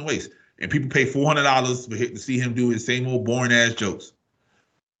a fucking waste. And people pay $400 to see him do his same old boring ass jokes.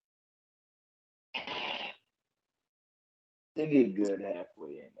 They get good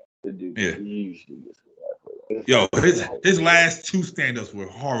halfway in there. Yeah. He usually gets good halfway. Yo, his last 2 stand-ups were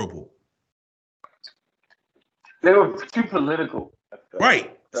horrible. They were too political.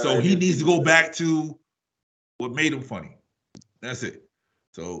 Right. So he needs to go back to what made him funny. That's it.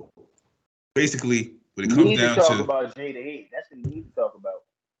 So basically, when it comes down to talk about Jada 8, that's what you need to talk about.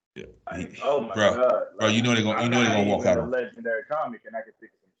 Yeah. Oh my god. Bro, you know they're gonna walk out on him. Legendary comic, and I can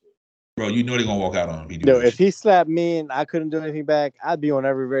think of some shit. Bro, you know they're gonna walk out on him. If he slapped me and I couldn't do anything back, I'd be on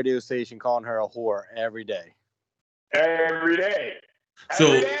every radio station calling her a whore every day. Every day.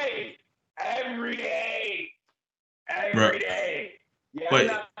 Yeah, I'm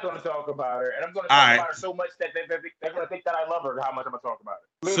not going to talk about her, and I'm going to talk about her so much that they're going to think that I love her. How much I'm going to talk about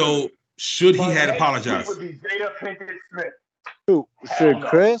her? Literally. So should he had apologized? Would be Jada Pinkett Smith. Who should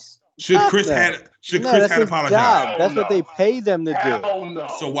Chris? Should Chris had apologized? That's what they pay them to do. No.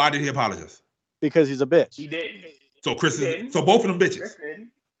 So why did he apologize? Because he's a bitch. He didn't. So so both of them bitches.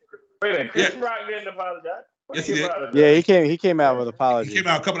 Wait a minute, Chris Rock didn't apologize. Yes, he did. Yeah, he came out with an apology. He came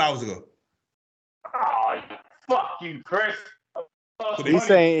out a couple hours ago. Oh, fuck you, Chris. He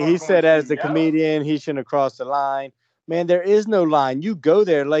said as the comedian, he shouldn't have crossed the line. Man, there is no line. You go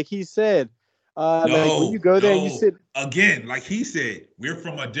there, like he said. When you go there and you sit again, like he said, we're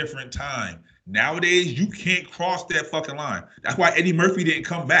from a different time. Nowadays, you can't cross that fucking line. That's why Eddie Murphy didn't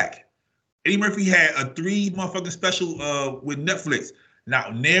come back. Eddie Murphy had a 3 motherfucking special with Netflix. Now,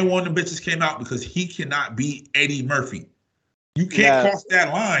 never one of the bitches came out because he cannot beat Eddie Murphy. You can't cross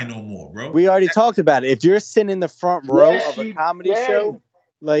that line no more, bro. We already talked about it. If you're sitting in the front row of a comedy show,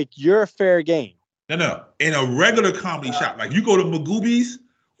 like you're fair game. No. In a regular comedy shop, like you go to Magoobies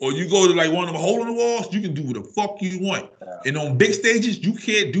or you go to like one of them hole in the walls, you can do what the fuck you want. And on big stages, you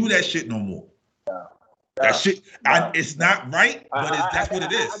can't do that shit no more. That shit, it's not right, but that's what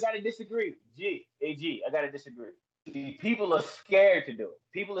it is. I gotta disagree. I gotta disagree. People are scared to do it.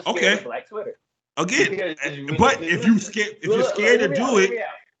 People are scared of Black Twitter. Again, but if you're scared to do it,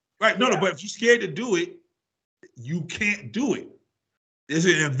 right? No, but if you're scared to do it, you can't do it. There's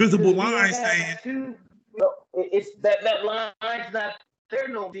an invisible line saying. It's that line's not there.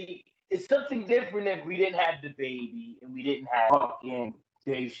 It's something different if we didn't have the baby and we didn't have fucking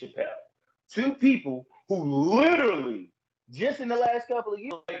Dave Chappelle. 2 people who literally just in the last couple of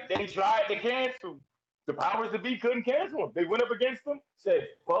years, they tried to cancel. The powers that be couldn't cancel them. They went up against them, said,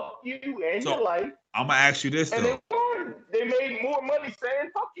 fuck you and your life. I'm going to ask you this, though. And they won. They made more money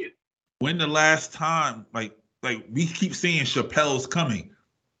saying, fuck you. When the last time, like we keep seeing Chappelle's coming.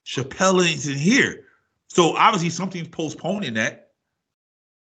 Chappelle isn't here. So obviously something's postponing that.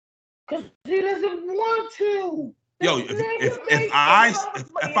 Because he doesn't want to. Yo, if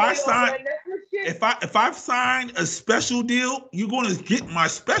I sign a special deal, you're going to get my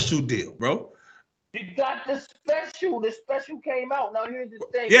special deal, bro. You got the special. The special came out. Now here's the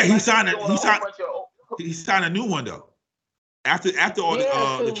thing. Yeah, he signed a new one though. After all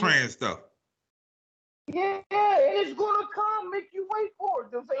the trans stuff. Yeah, and it's gonna come. Make you wait for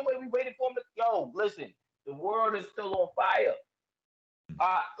it. The same way we waited for him to go. Listen, the world is still on fire.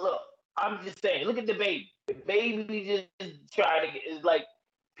 Look, I'm just saying. Look at the baby. The baby just tried to get. It's like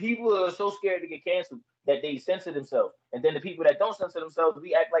people are so scared to get canceled that they censor themselves. And then the people that don't censor themselves,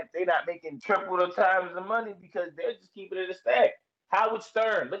 we act like they're not making triple the times the money because they're just keeping it a stack. Howard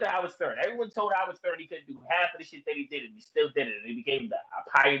Stern, look at Howard Stern. Everyone told Howard Stern he couldn't do half of the shit that he did, and he still did it. And he became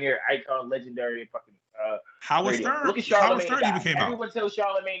a pioneer, icon, legendary fucking Howard radio. Stern. Look at Howard Charlamagne Stern the even God. came out. Everyone tells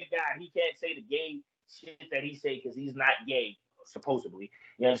Charlamagne the God he can't say the gay shit that he say because he's not gay, supposedly.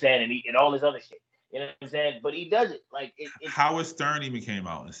 You know what I'm saying? And all this other shit. You know what I'm saying? But he does it. Like Howard Stern even came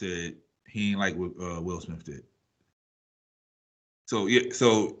out and said he ain't like what Will Smith did. So yeah,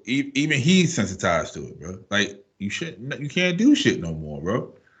 so even he's sensitized to it, bro. Like you can't do shit no more,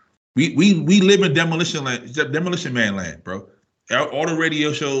 bro. We live in demolition man land, bro. All the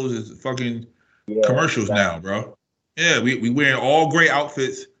radio shows is fucking commercials now, bro. Yeah, we wearing all gray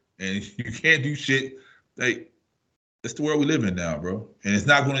outfits and you can't do shit. Like that's the world we live in now, bro. And it's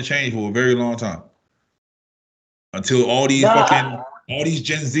not going to change for a very long time until all these Gen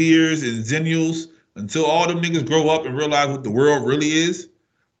Zers and Zennials, until all them niggas grow up and realize what the world really is.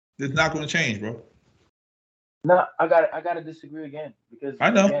 It's not going to change, bro. No, I gotta disagree again because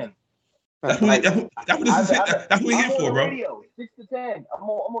I know. Again, that's what we're here for, bro. Radio, 6 to 10. I'm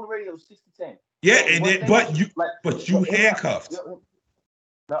on the radio 6 to 10. Yeah, So and then, but you handcuffed.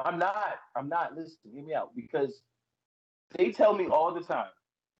 No, I'm not. Listen, hear me out. Because they tell me all the time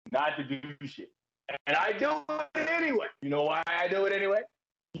not to do shit. And I do it anyway. You know why I do it anyway?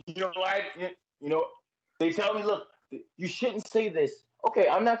 You know why? You know, they tell me, look, you shouldn't say this. Okay,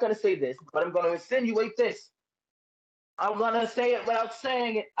 I'm not going to say this, but I'm going to insinuate this. I'm going to say it without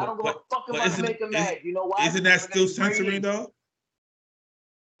saying it. I don't give a fuck if I make them mad. You know why? Isn't that still censoring, though?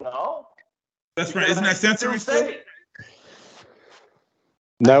 No. That's right. Isn't that censoring still?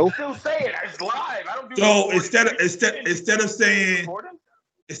 No. I still say it. It's live. I don't do so instead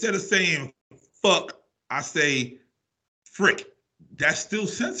of saying fuck, I say frick. That's still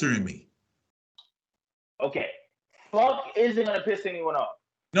censoring me. Okay. Fuck isn't gonna piss anyone off.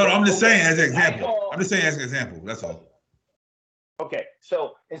 No, I'm just saying as an example. That's all. Okay.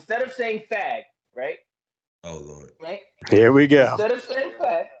 So instead of saying fag, right? Oh Lord. Right? Here we go. Instead of saying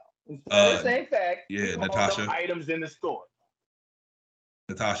fag, yeah, Natasha. Items in the store.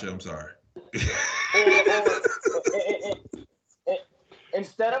 Natasha, I'm sorry.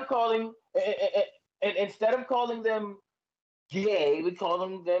 Instead of calling them gay, we call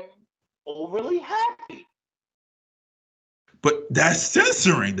them overly happy. But that's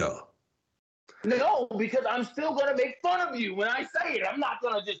censoring, though. No, because I'm still gonna make fun of you when I say it. I'm not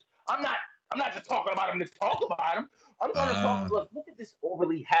just talking about him to talk about him. I'm gonna talk. Look at this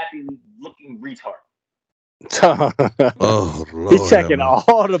overly happy looking retard. Oh Lord, he's checking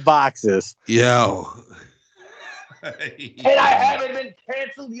all the boxes. Yo. And I haven't been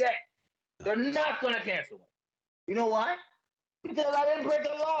canceled yet. They're not gonna cancel me. You know why? Because I didn't break the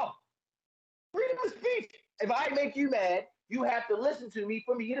law. Freedom of speech. If I make you mad, you have to listen to me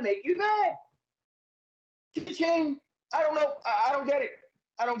for me to make you mad. Cha-ching. I don't know. I don't get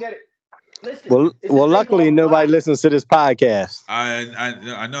it. Listen. Well, luckily nobody listens to this podcast.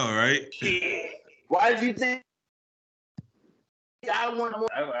 I know, right? Why did you think I'm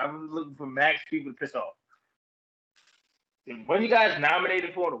looking for max people to piss off? When you guys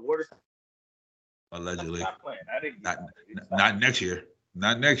nominated for an award? Allegedly. Stop playing. I didn't. Not next year.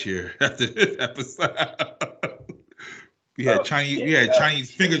 Not next year. After this episode. We had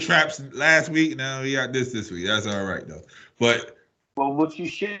Chinese finger traps last week. Now we got this week. That's all right though. But what you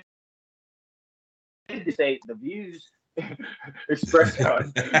should say, the views expressed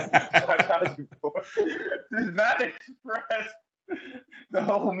on does not express the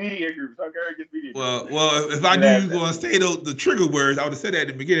whole media group. Well, if I knew you were going to say the trigger words, I would have said that at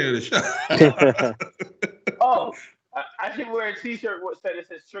the beginning of the show. Oh, I should wear a T-shirt that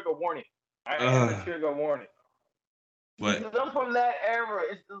says "trigger warning." I have a trigger warning. But I'm from that era.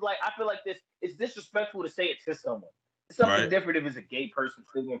 It's like I feel like it's disrespectful to say it to someone. It's something different if it's a gay person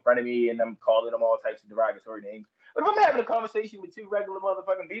sitting in front of me and I'm calling them all types of derogatory names. But if I'm having a conversation with two regular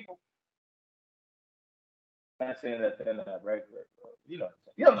motherfucking people, I'm not saying that they're not regular. You know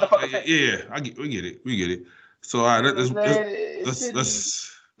what the fuck I'm saying. Yeah, we get it. So all right,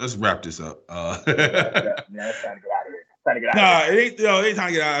 let's wrap this up. It's time to get out of here. It ain't time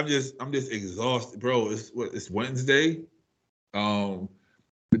to get out. I'm just exhausted, bro. It's Wednesday. Been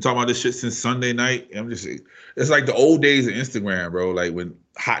talking about this shit since Sunday night. It's like the old days of Instagram, bro. Like when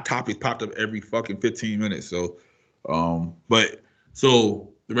hot topics popped up every fucking 15 minutes. So,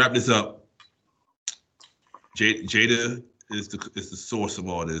 so to wrap this up, Jada is the source of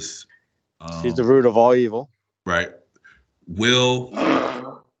all this. She's the root of all evil. Right. Will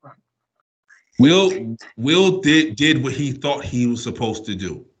did what he thought he was supposed to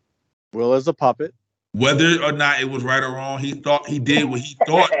do. Will is a puppet. Whether or not it was right or wrong, he thought he did what he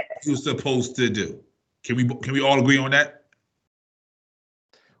thought he was supposed to do. Can we all agree on that?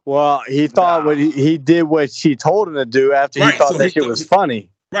 Well, he thought what he did what she told him to do after he thought that shit was funny.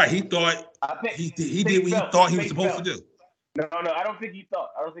 Right, he thought he did what he thought he was supposed to do. No, I don't think he thought.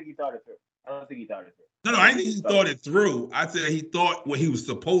 I don't think he thought it through. No, I didn't think he thought it through. I said he thought what he was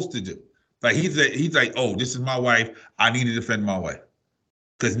supposed to do. Like he's like, oh, this is my wife. I need to defend my wife.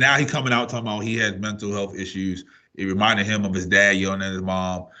 Because now he coming out talking about he had mental health issues. It reminded him of his dad yelling at his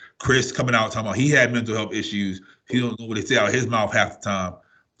mom. Chris coming out talking about he had mental health issues. He don't know what they say out of his mouth half the time.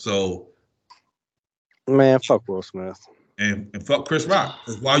 So, man, fuck Will Smith and fuck Chris Rock.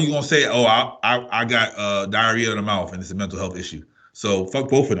 Why are you gonna say, oh, I got diarrhea in the mouth and it's a mental health issue? So fuck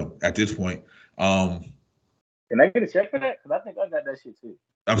both of them at this point. Can I get a check for that? Because I think I got that shit too.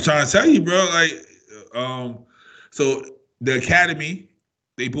 I'm trying to tell you, bro. Like, so the Academy,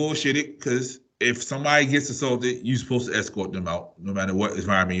 they bullshitted because if somebody gets assaulted, you're supposed to escort them out, no matter what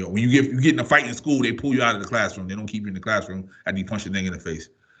environment you're in. When you get in a fight in school, they pull you out of the classroom. They don't keep you in the classroom after you punch a nigga in the face.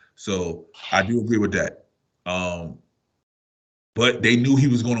 So I do agree with that. But they knew he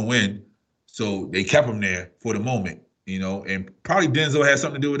was going to win, so they kept him there for the moment, you know. And probably Denzel had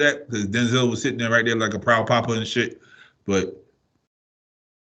something to do with that because Denzel was sitting there right there like a proud papa and shit. But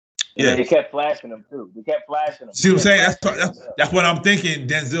yeah, they kept flashing him too. See what I'm saying? That's what I'm thinking.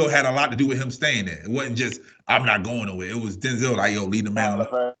 Denzel had a lot to do with him staying there. It wasn't just I'm not going nowhere. It was Denzel like, yo, leave the man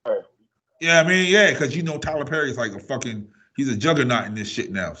alone. Yeah, I mean, yeah, because you know Tyler Perry's like he's a juggernaut in this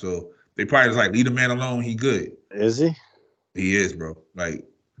shit now. So they probably was like, leave the man alone. He good. Is he? He is, bro. Like,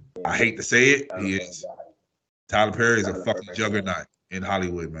 I hate to say it, he is. Tyler Perry is a fucking juggernaut in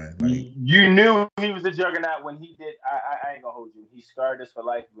Hollywood, man. Like, you knew he was a juggernaut when he did. I ain't gonna hold you. He scarred us for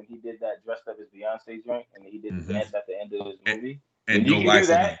life when he did that dressed up as Beyonce joint, and he did the dance at the end of his movie. And nobody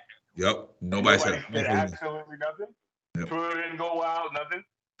said that. Yep, nobody said absolutely nothing. Yep. Twitter didn't go wild, nothing.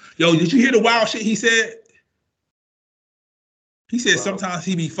 Yo, did you hear the wild shit he said? He said sometimes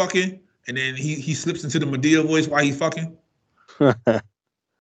he be fucking, and then he slips into the Madea voice while he's fucking.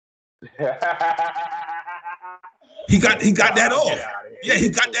 He got that off. Yeah, he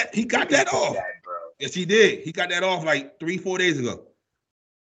got that off. Yes, he did. He got that off like 3-4 days ago.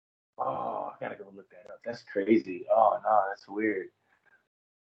 Oh, I gotta go look that up. That's crazy. Oh no, that's weird.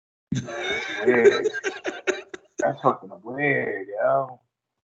 That's weird. That's fucking weird, yo.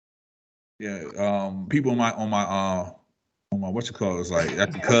 Yeah. People on my what you call it is like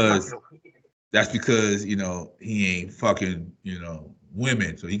that's because you know he ain't fucking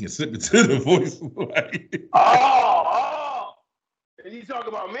women, so he can slip into the voice. Like, oh, and you talk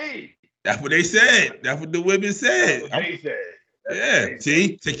about me. That's what they said. That's what the women said. That's what they said. Yeah.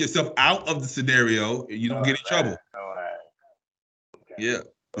 See, take yourself out of the scenario, and you don't get in trouble. All right. Okay. Yeah.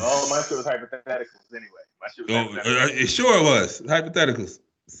 Oh, my shit was hypotheticals anyway. It sure was hypotheticals.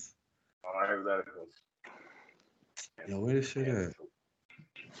 Hypotheticals. Yo, where this shit at?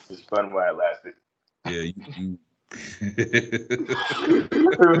 It's fun while it lasted. Yeah, you.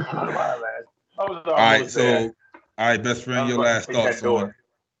 All right, best friend, your last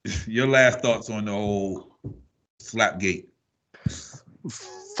thoughts on the whole Slapgate.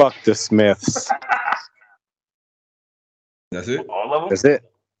 Fuck the Smiths. That's it? All of them? That's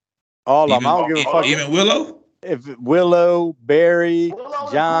it. All of them. I don't give a fuck. Even Willow? If Willow, Barry,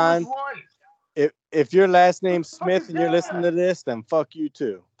 John. If your last name's Smith and you're listening to this, then fuck you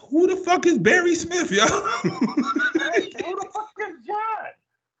too. Who the fuck is Barry Smith, yo? Who the fuck is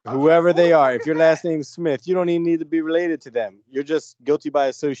John? Whoever they are, if your last name's Smith, you don't even need to be related to them. You're just guilty by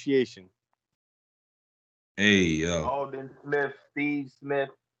association. Hey, yo. Alden Smith, Steve Smith.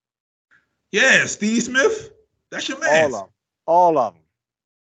 Yeah, Steve Smith. That's your man. All of them.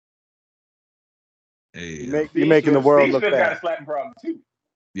 Hey, you're making the world look bad. Steve Smith got a slapping problem too.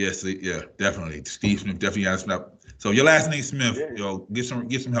 Yes, yeah, definitely. Steve Smith definitely got a slap. So your last name Smith, yo, get some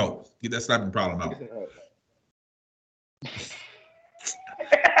help. Get that slapping problem out.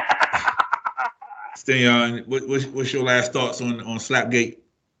 Stay on. What's your last thoughts on Slapgate?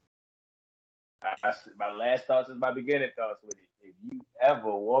 My last thoughts is my beginning thoughts with it. If you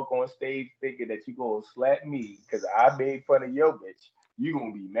ever walk on stage thinking that you're gonna slap me because I made fun of your bitch, you're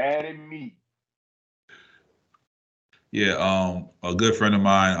gonna be mad at me. Yeah, a good friend of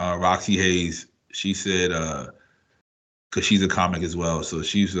mine, Roxy Hayes, she said, because she's a comic as well, so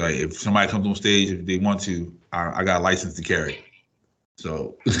she's like, if somebody comes on stage, if they want to, I got a license to carry.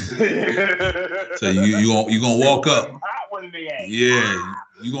 So, so you gonna walk up. Yeah,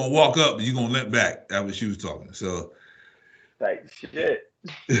 you gonna walk up, and you gonna limp back. That's what she was talking. So, like shit.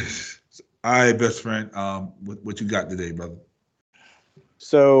 All right, best friend. What you got today, brother?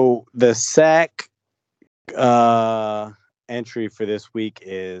 So the sack entry for this week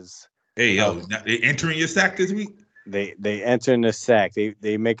is Hey, yo, they entering your sack this week? they entering the sack.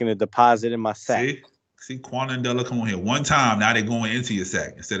 They making a deposit in my sack. See, Quan and Della come on here one time. Now they're going into your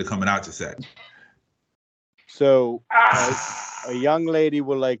sack instead of coming out your sack. So a young lady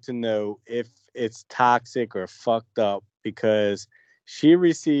would like to know if it's toxic or fucked up because she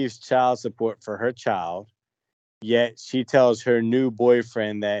receives child support for her child, yet she tells her new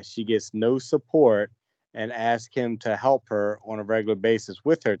boyfriend that she gets no support and asks him to help her on a regular basis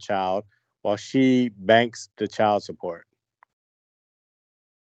with her child while she banks the child support.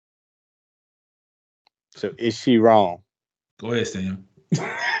 So is she wrong? Go ahead, Sam.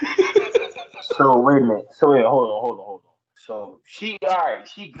 So wait a minute. So wait, hold on. So she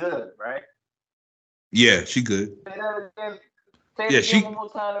good, right? Yeah, she good. Say that again. Say Yeah, it again one more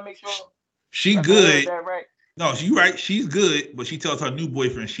time to make sure. She good. That right? No, you right. She's good, but she tells her new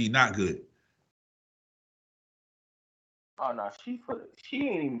boyfriend she not good. Oh no, she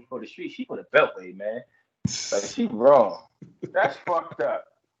ain't even for the street. She for the beltway, man. Like she wrong. That's fucked up.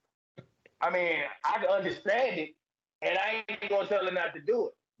 I mean, I can understand it, and I ain't gonna tell her not to do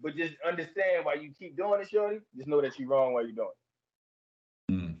it. But just understand why you keep doing it, shorty. Just know that you're wrong while you're doing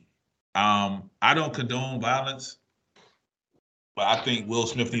it. I don't condone violence, but I think Will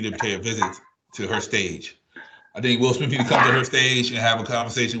Smith need to pay a visit to her stage. I think Will Smith need to come to her stage and have a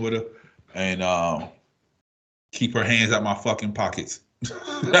conversation with her, and keep her hands out my fucking pockets.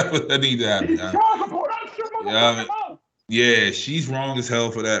 That's what that needs to happen. Yeah, she's wrong as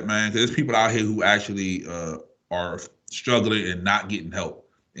hell for that, man. Because there's people out here who actually are struggling and not getting help,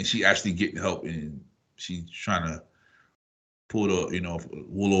 and she actually getting help, and she's trying to pull the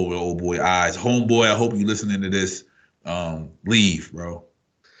wool over old boy eyes. Homeboy, I hope you listening to this. Leave, bro.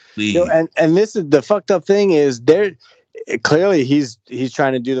 Leave. And this is the fucked up thing is there. Clearly, he's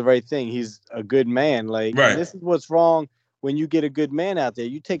trying to do the right thing. He's a good man. Like right. This is what's wrong when you get a good man out there.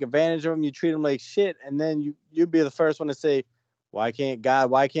 You take advantage of him. You treat him like shit, and then you'll be the first one to say, "Why can't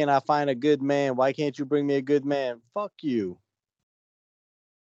I find a good man? Why can't you bring me a good man?" Fuck you.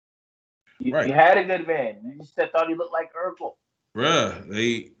 You had a good man. You just thought he looked like Urkel.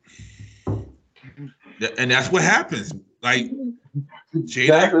 Bruh, and that's what happens. Like Jada,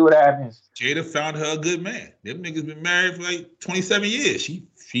 exactly what happens. Jada found her a good man. Them niggas been married for like 27 years. She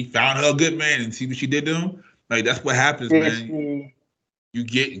found her a good man and see what she did to him. Like that's what happens, man. You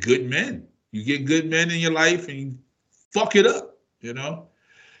get good men. You get good men in your life and you fuck it up, you know?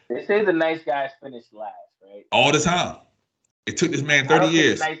 They say the nice guys finish last, right? All the time. It took this man 30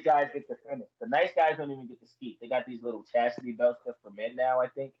 years. The nice guys get to finish. The nice guys don't even get to ski. They got these little chastity belts for men now, I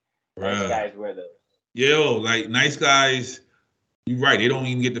think. Nice guys wear those. Yo, like nice guys, you're right. They don't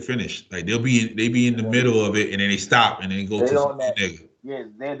even get to finish. Like they be in the middle of it and then they stop and then go to some nigga. Yeah,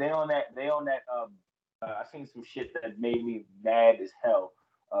 they on that. I seen some shit that made me mad as hell.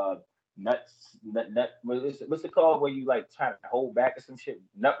 Nut. What's it called? Where you like trying to hold back or some shit?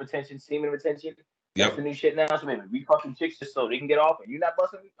 Nut retention, semen retention. That's the new shit now. So maybe we fucking chicks just so they can get off and you not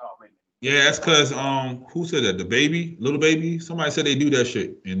busting me. Oh wait. Yeah, that's because who said that? The baby, little baby. Somebody said they do that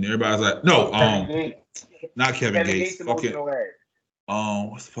shit, and everybody's like, no, not Kevin Gates. Fucking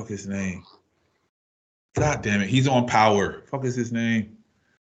what the fuck is his name? God damn it, he's on Power. Fuck is his name?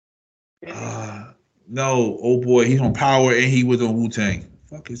 No, old boy, he's on Power and he was on Wu-Tang.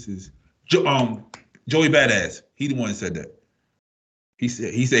 Fuck is his Joey Badass. He the one that said that. He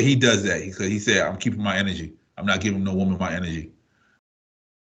said he does that. He said I'm keeping my energy. I'm not giving no woman my energy.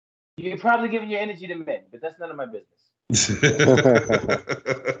 You're probably giving your energy to men, but that's none of my business.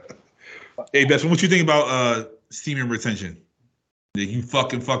 Hey, Bess, what you think about semen retention? That you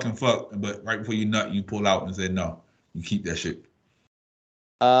fuck, but right before you nut, you pull out and say no. You keep that shit.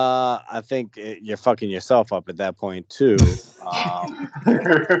 I think you're fucking yourself up at that point too.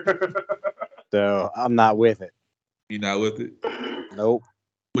 So I'm not with it. You're not with it? Nope.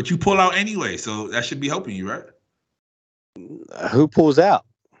 But you pull out anyway, so that should be helping you, right? Who pulls out?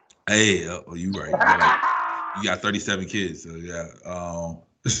 Hey, you right. You got 37 kids, so yeah.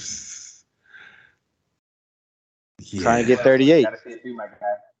 Yeah. Trying to get 38. Gotta see it through, my guy.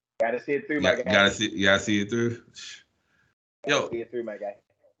 Gotta see it through, my guy. Gotta see it through. Yo, see it through, my guy.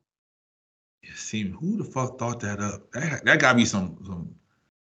 See, who the fuck thought that up? That gotta be some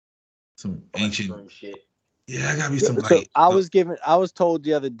ancient shit. Yeah, that gotta be some. So I was told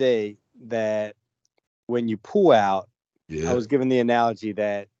the other day that when you pull out, I was given the analogy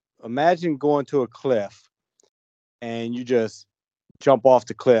that imagine going to a cliff and you just jump off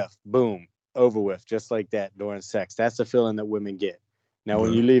the cliff, boom, over with, just like that during sex. That's the feeling that women get. Now,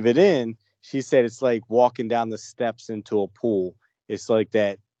 when you leave it in, she said it's like walking down the steps into a pool. It's like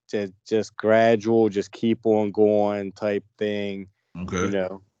that just gradual, just keep on going type thing. Okay. You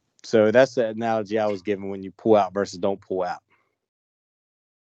know. So that's the analogy I was given when you pull out versus don't pull out.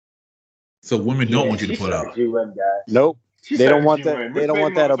 So women don't want you to she's pull such out. a GM guy. Nope. She's They such don't a want GM. that. They Which don't baby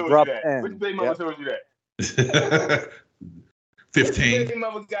want that mama told you abrupt that? Which end. baby mama Yep. told you that? 15. Which baby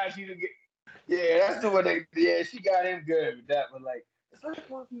mama got you to get? Yeah, that's the one that. Yeah, she got him good with that one. Like, it's like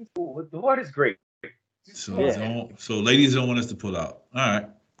walking through. The heart is great. So Yeah. so ladies don't want us to pull out. All right,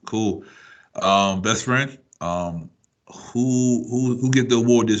 cool. Best friend. Who get the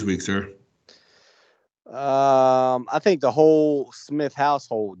award this week, sir? I think the whole Smith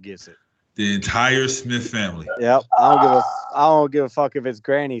household gets it. The entire Smith family. Yep. I don't give a fuck if it's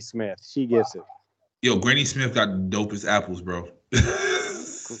Granny Smith. She gets it. Yo, Granny Smith got the dopest apples, bro.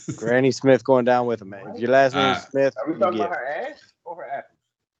 Granny Smith going down with him, man. If your last name is Smith, Are we you talking get about it. her ass or her apples?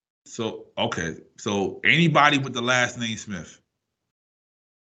 So okay, so anybody with the last name Smith. Is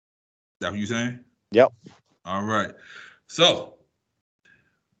that what you saying? Yep. All right. So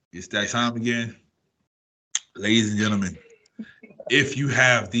it's that time again. Ladies and gentlemen, if you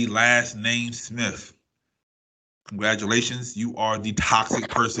have the last name Smith, congratulations, you are the toxic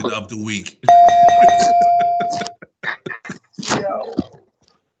person of the week.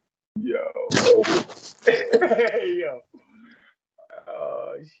 Yo.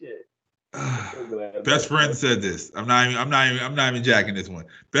 Oh shit. Best friend said this. I'm not even jacking this one.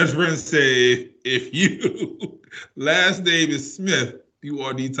 Best friend said, if you last name is Smith, you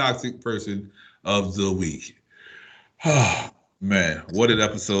are the toxic person of the week. Man, what an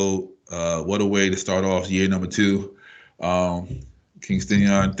episode. What a way to start off year number 2.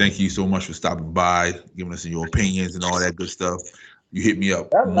 Kingston, thank you so much for stopping by, giving us your opinions and all that good stuff. You hit me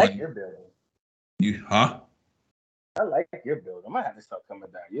up. I like your building. I like your building. I might have to start coming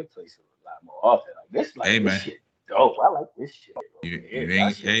down your place a lot more often. Like this, hey, this man. shit dope. I like this shit.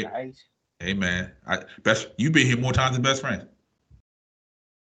 Nice. Hey man, you've been here more times than best friend.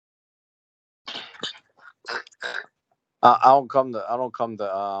 I don't come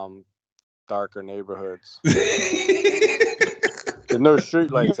to darker neighborhoods. There's no street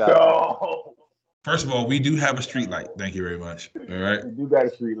lights out. First of all, we do have a street light. Thank you very much. All right. We do got a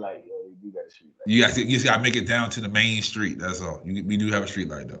street light. You just got to make it down to the main street. That's all. We do have a street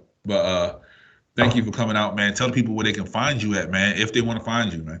light though. But thank you for coming out, man. Tell the people where they can find you at, man, if they want to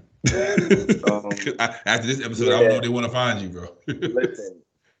find you, man. After this episode, I don't know if they want to find you, bro. Listen,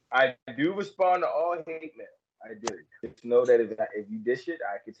 I do respond to all hate mail. I do. Just know that if you dish it,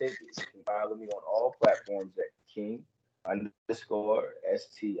 I can take it. You can follow me on all platforms at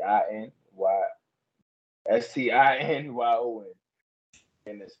King_STINYON.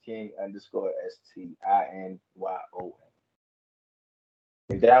 And it's King_STINYON.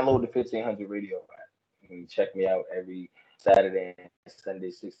 And download the 1500 radio app. You can check me out every Saturday and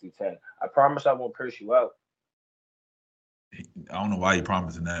Sunday 6 to 10. I promise I won't curse you out. I don't know why you're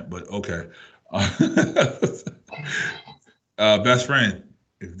promising that, but okay. Best friend,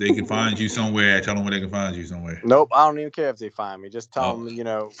 if they can find you somewhere, tell them where they can find you somewhere. Nope, I don't even care if they find me. Just tell them,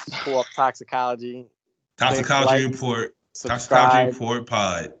 pull up Toxicology. Toxicology Report. Toxicology Report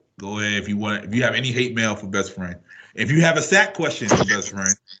Pod. Go ahead if you have any hate mail for best friend. If you have a SAC question for best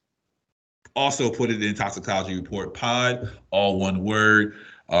friend, also put it in Toxicology Report Pod, all one word.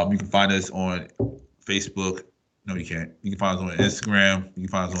 You can find us on Facebook. No, you can't. You can find us on Instagram. You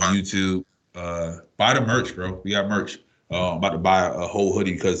can find us on YouTube. Buy the merch, bro. We got merch. I'm about to buy a whole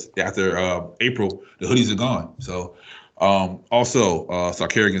hoodie because after April, the hoodies are gone. So also,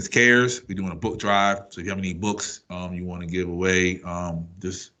 Sarkarians Cares. We're doing a book drive. So if you have any books you want to give away,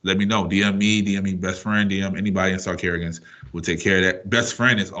 just let me know. DM me best friend, DM anybody in Sarkarians. We'll take care of that. Best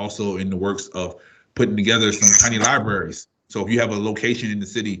friend is also in the works of putting together some tiny libraries. So if you have a location in the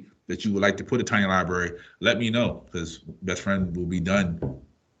city that you would like to put a tiny library, let me know because best friend will be done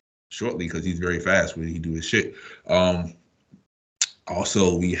shortly because he's very fast when he do his shit.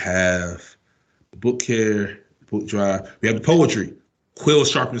 Also, we have book care, book drive. We have the poetry. Quill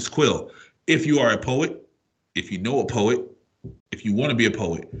sharpens quill. If you are a poet, if you know a poet, if you want to be a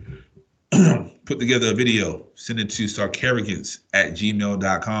poet, put together a video, send it to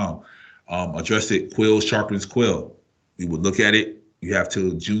sarkarigans@gmail.com. Address it Quill sharpens quill. We will look at it. You have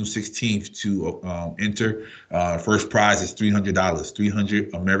till June 16th to enter. First prize is $300,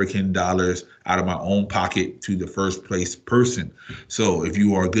 300 American dollars out of my own pocket to the first place person. So if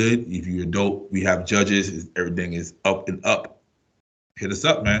you are good, if you're dope, we have judges. Everything is up and up. hit us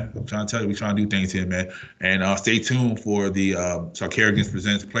up, man. I'm trying to tell you, we're trying to do things here, man. And stay tuned for the Sarkarigans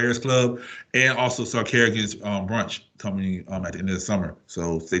Presents Players Club and also Sarkarigans brunch coming at the end of the summer.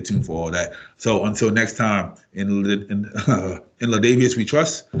 So stay tuned for all that. So until next time, in Ladavius we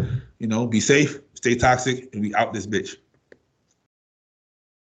trust. You know, be safe, stay toxic, and we out this bitch.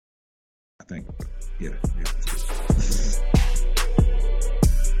 I think. Yeah.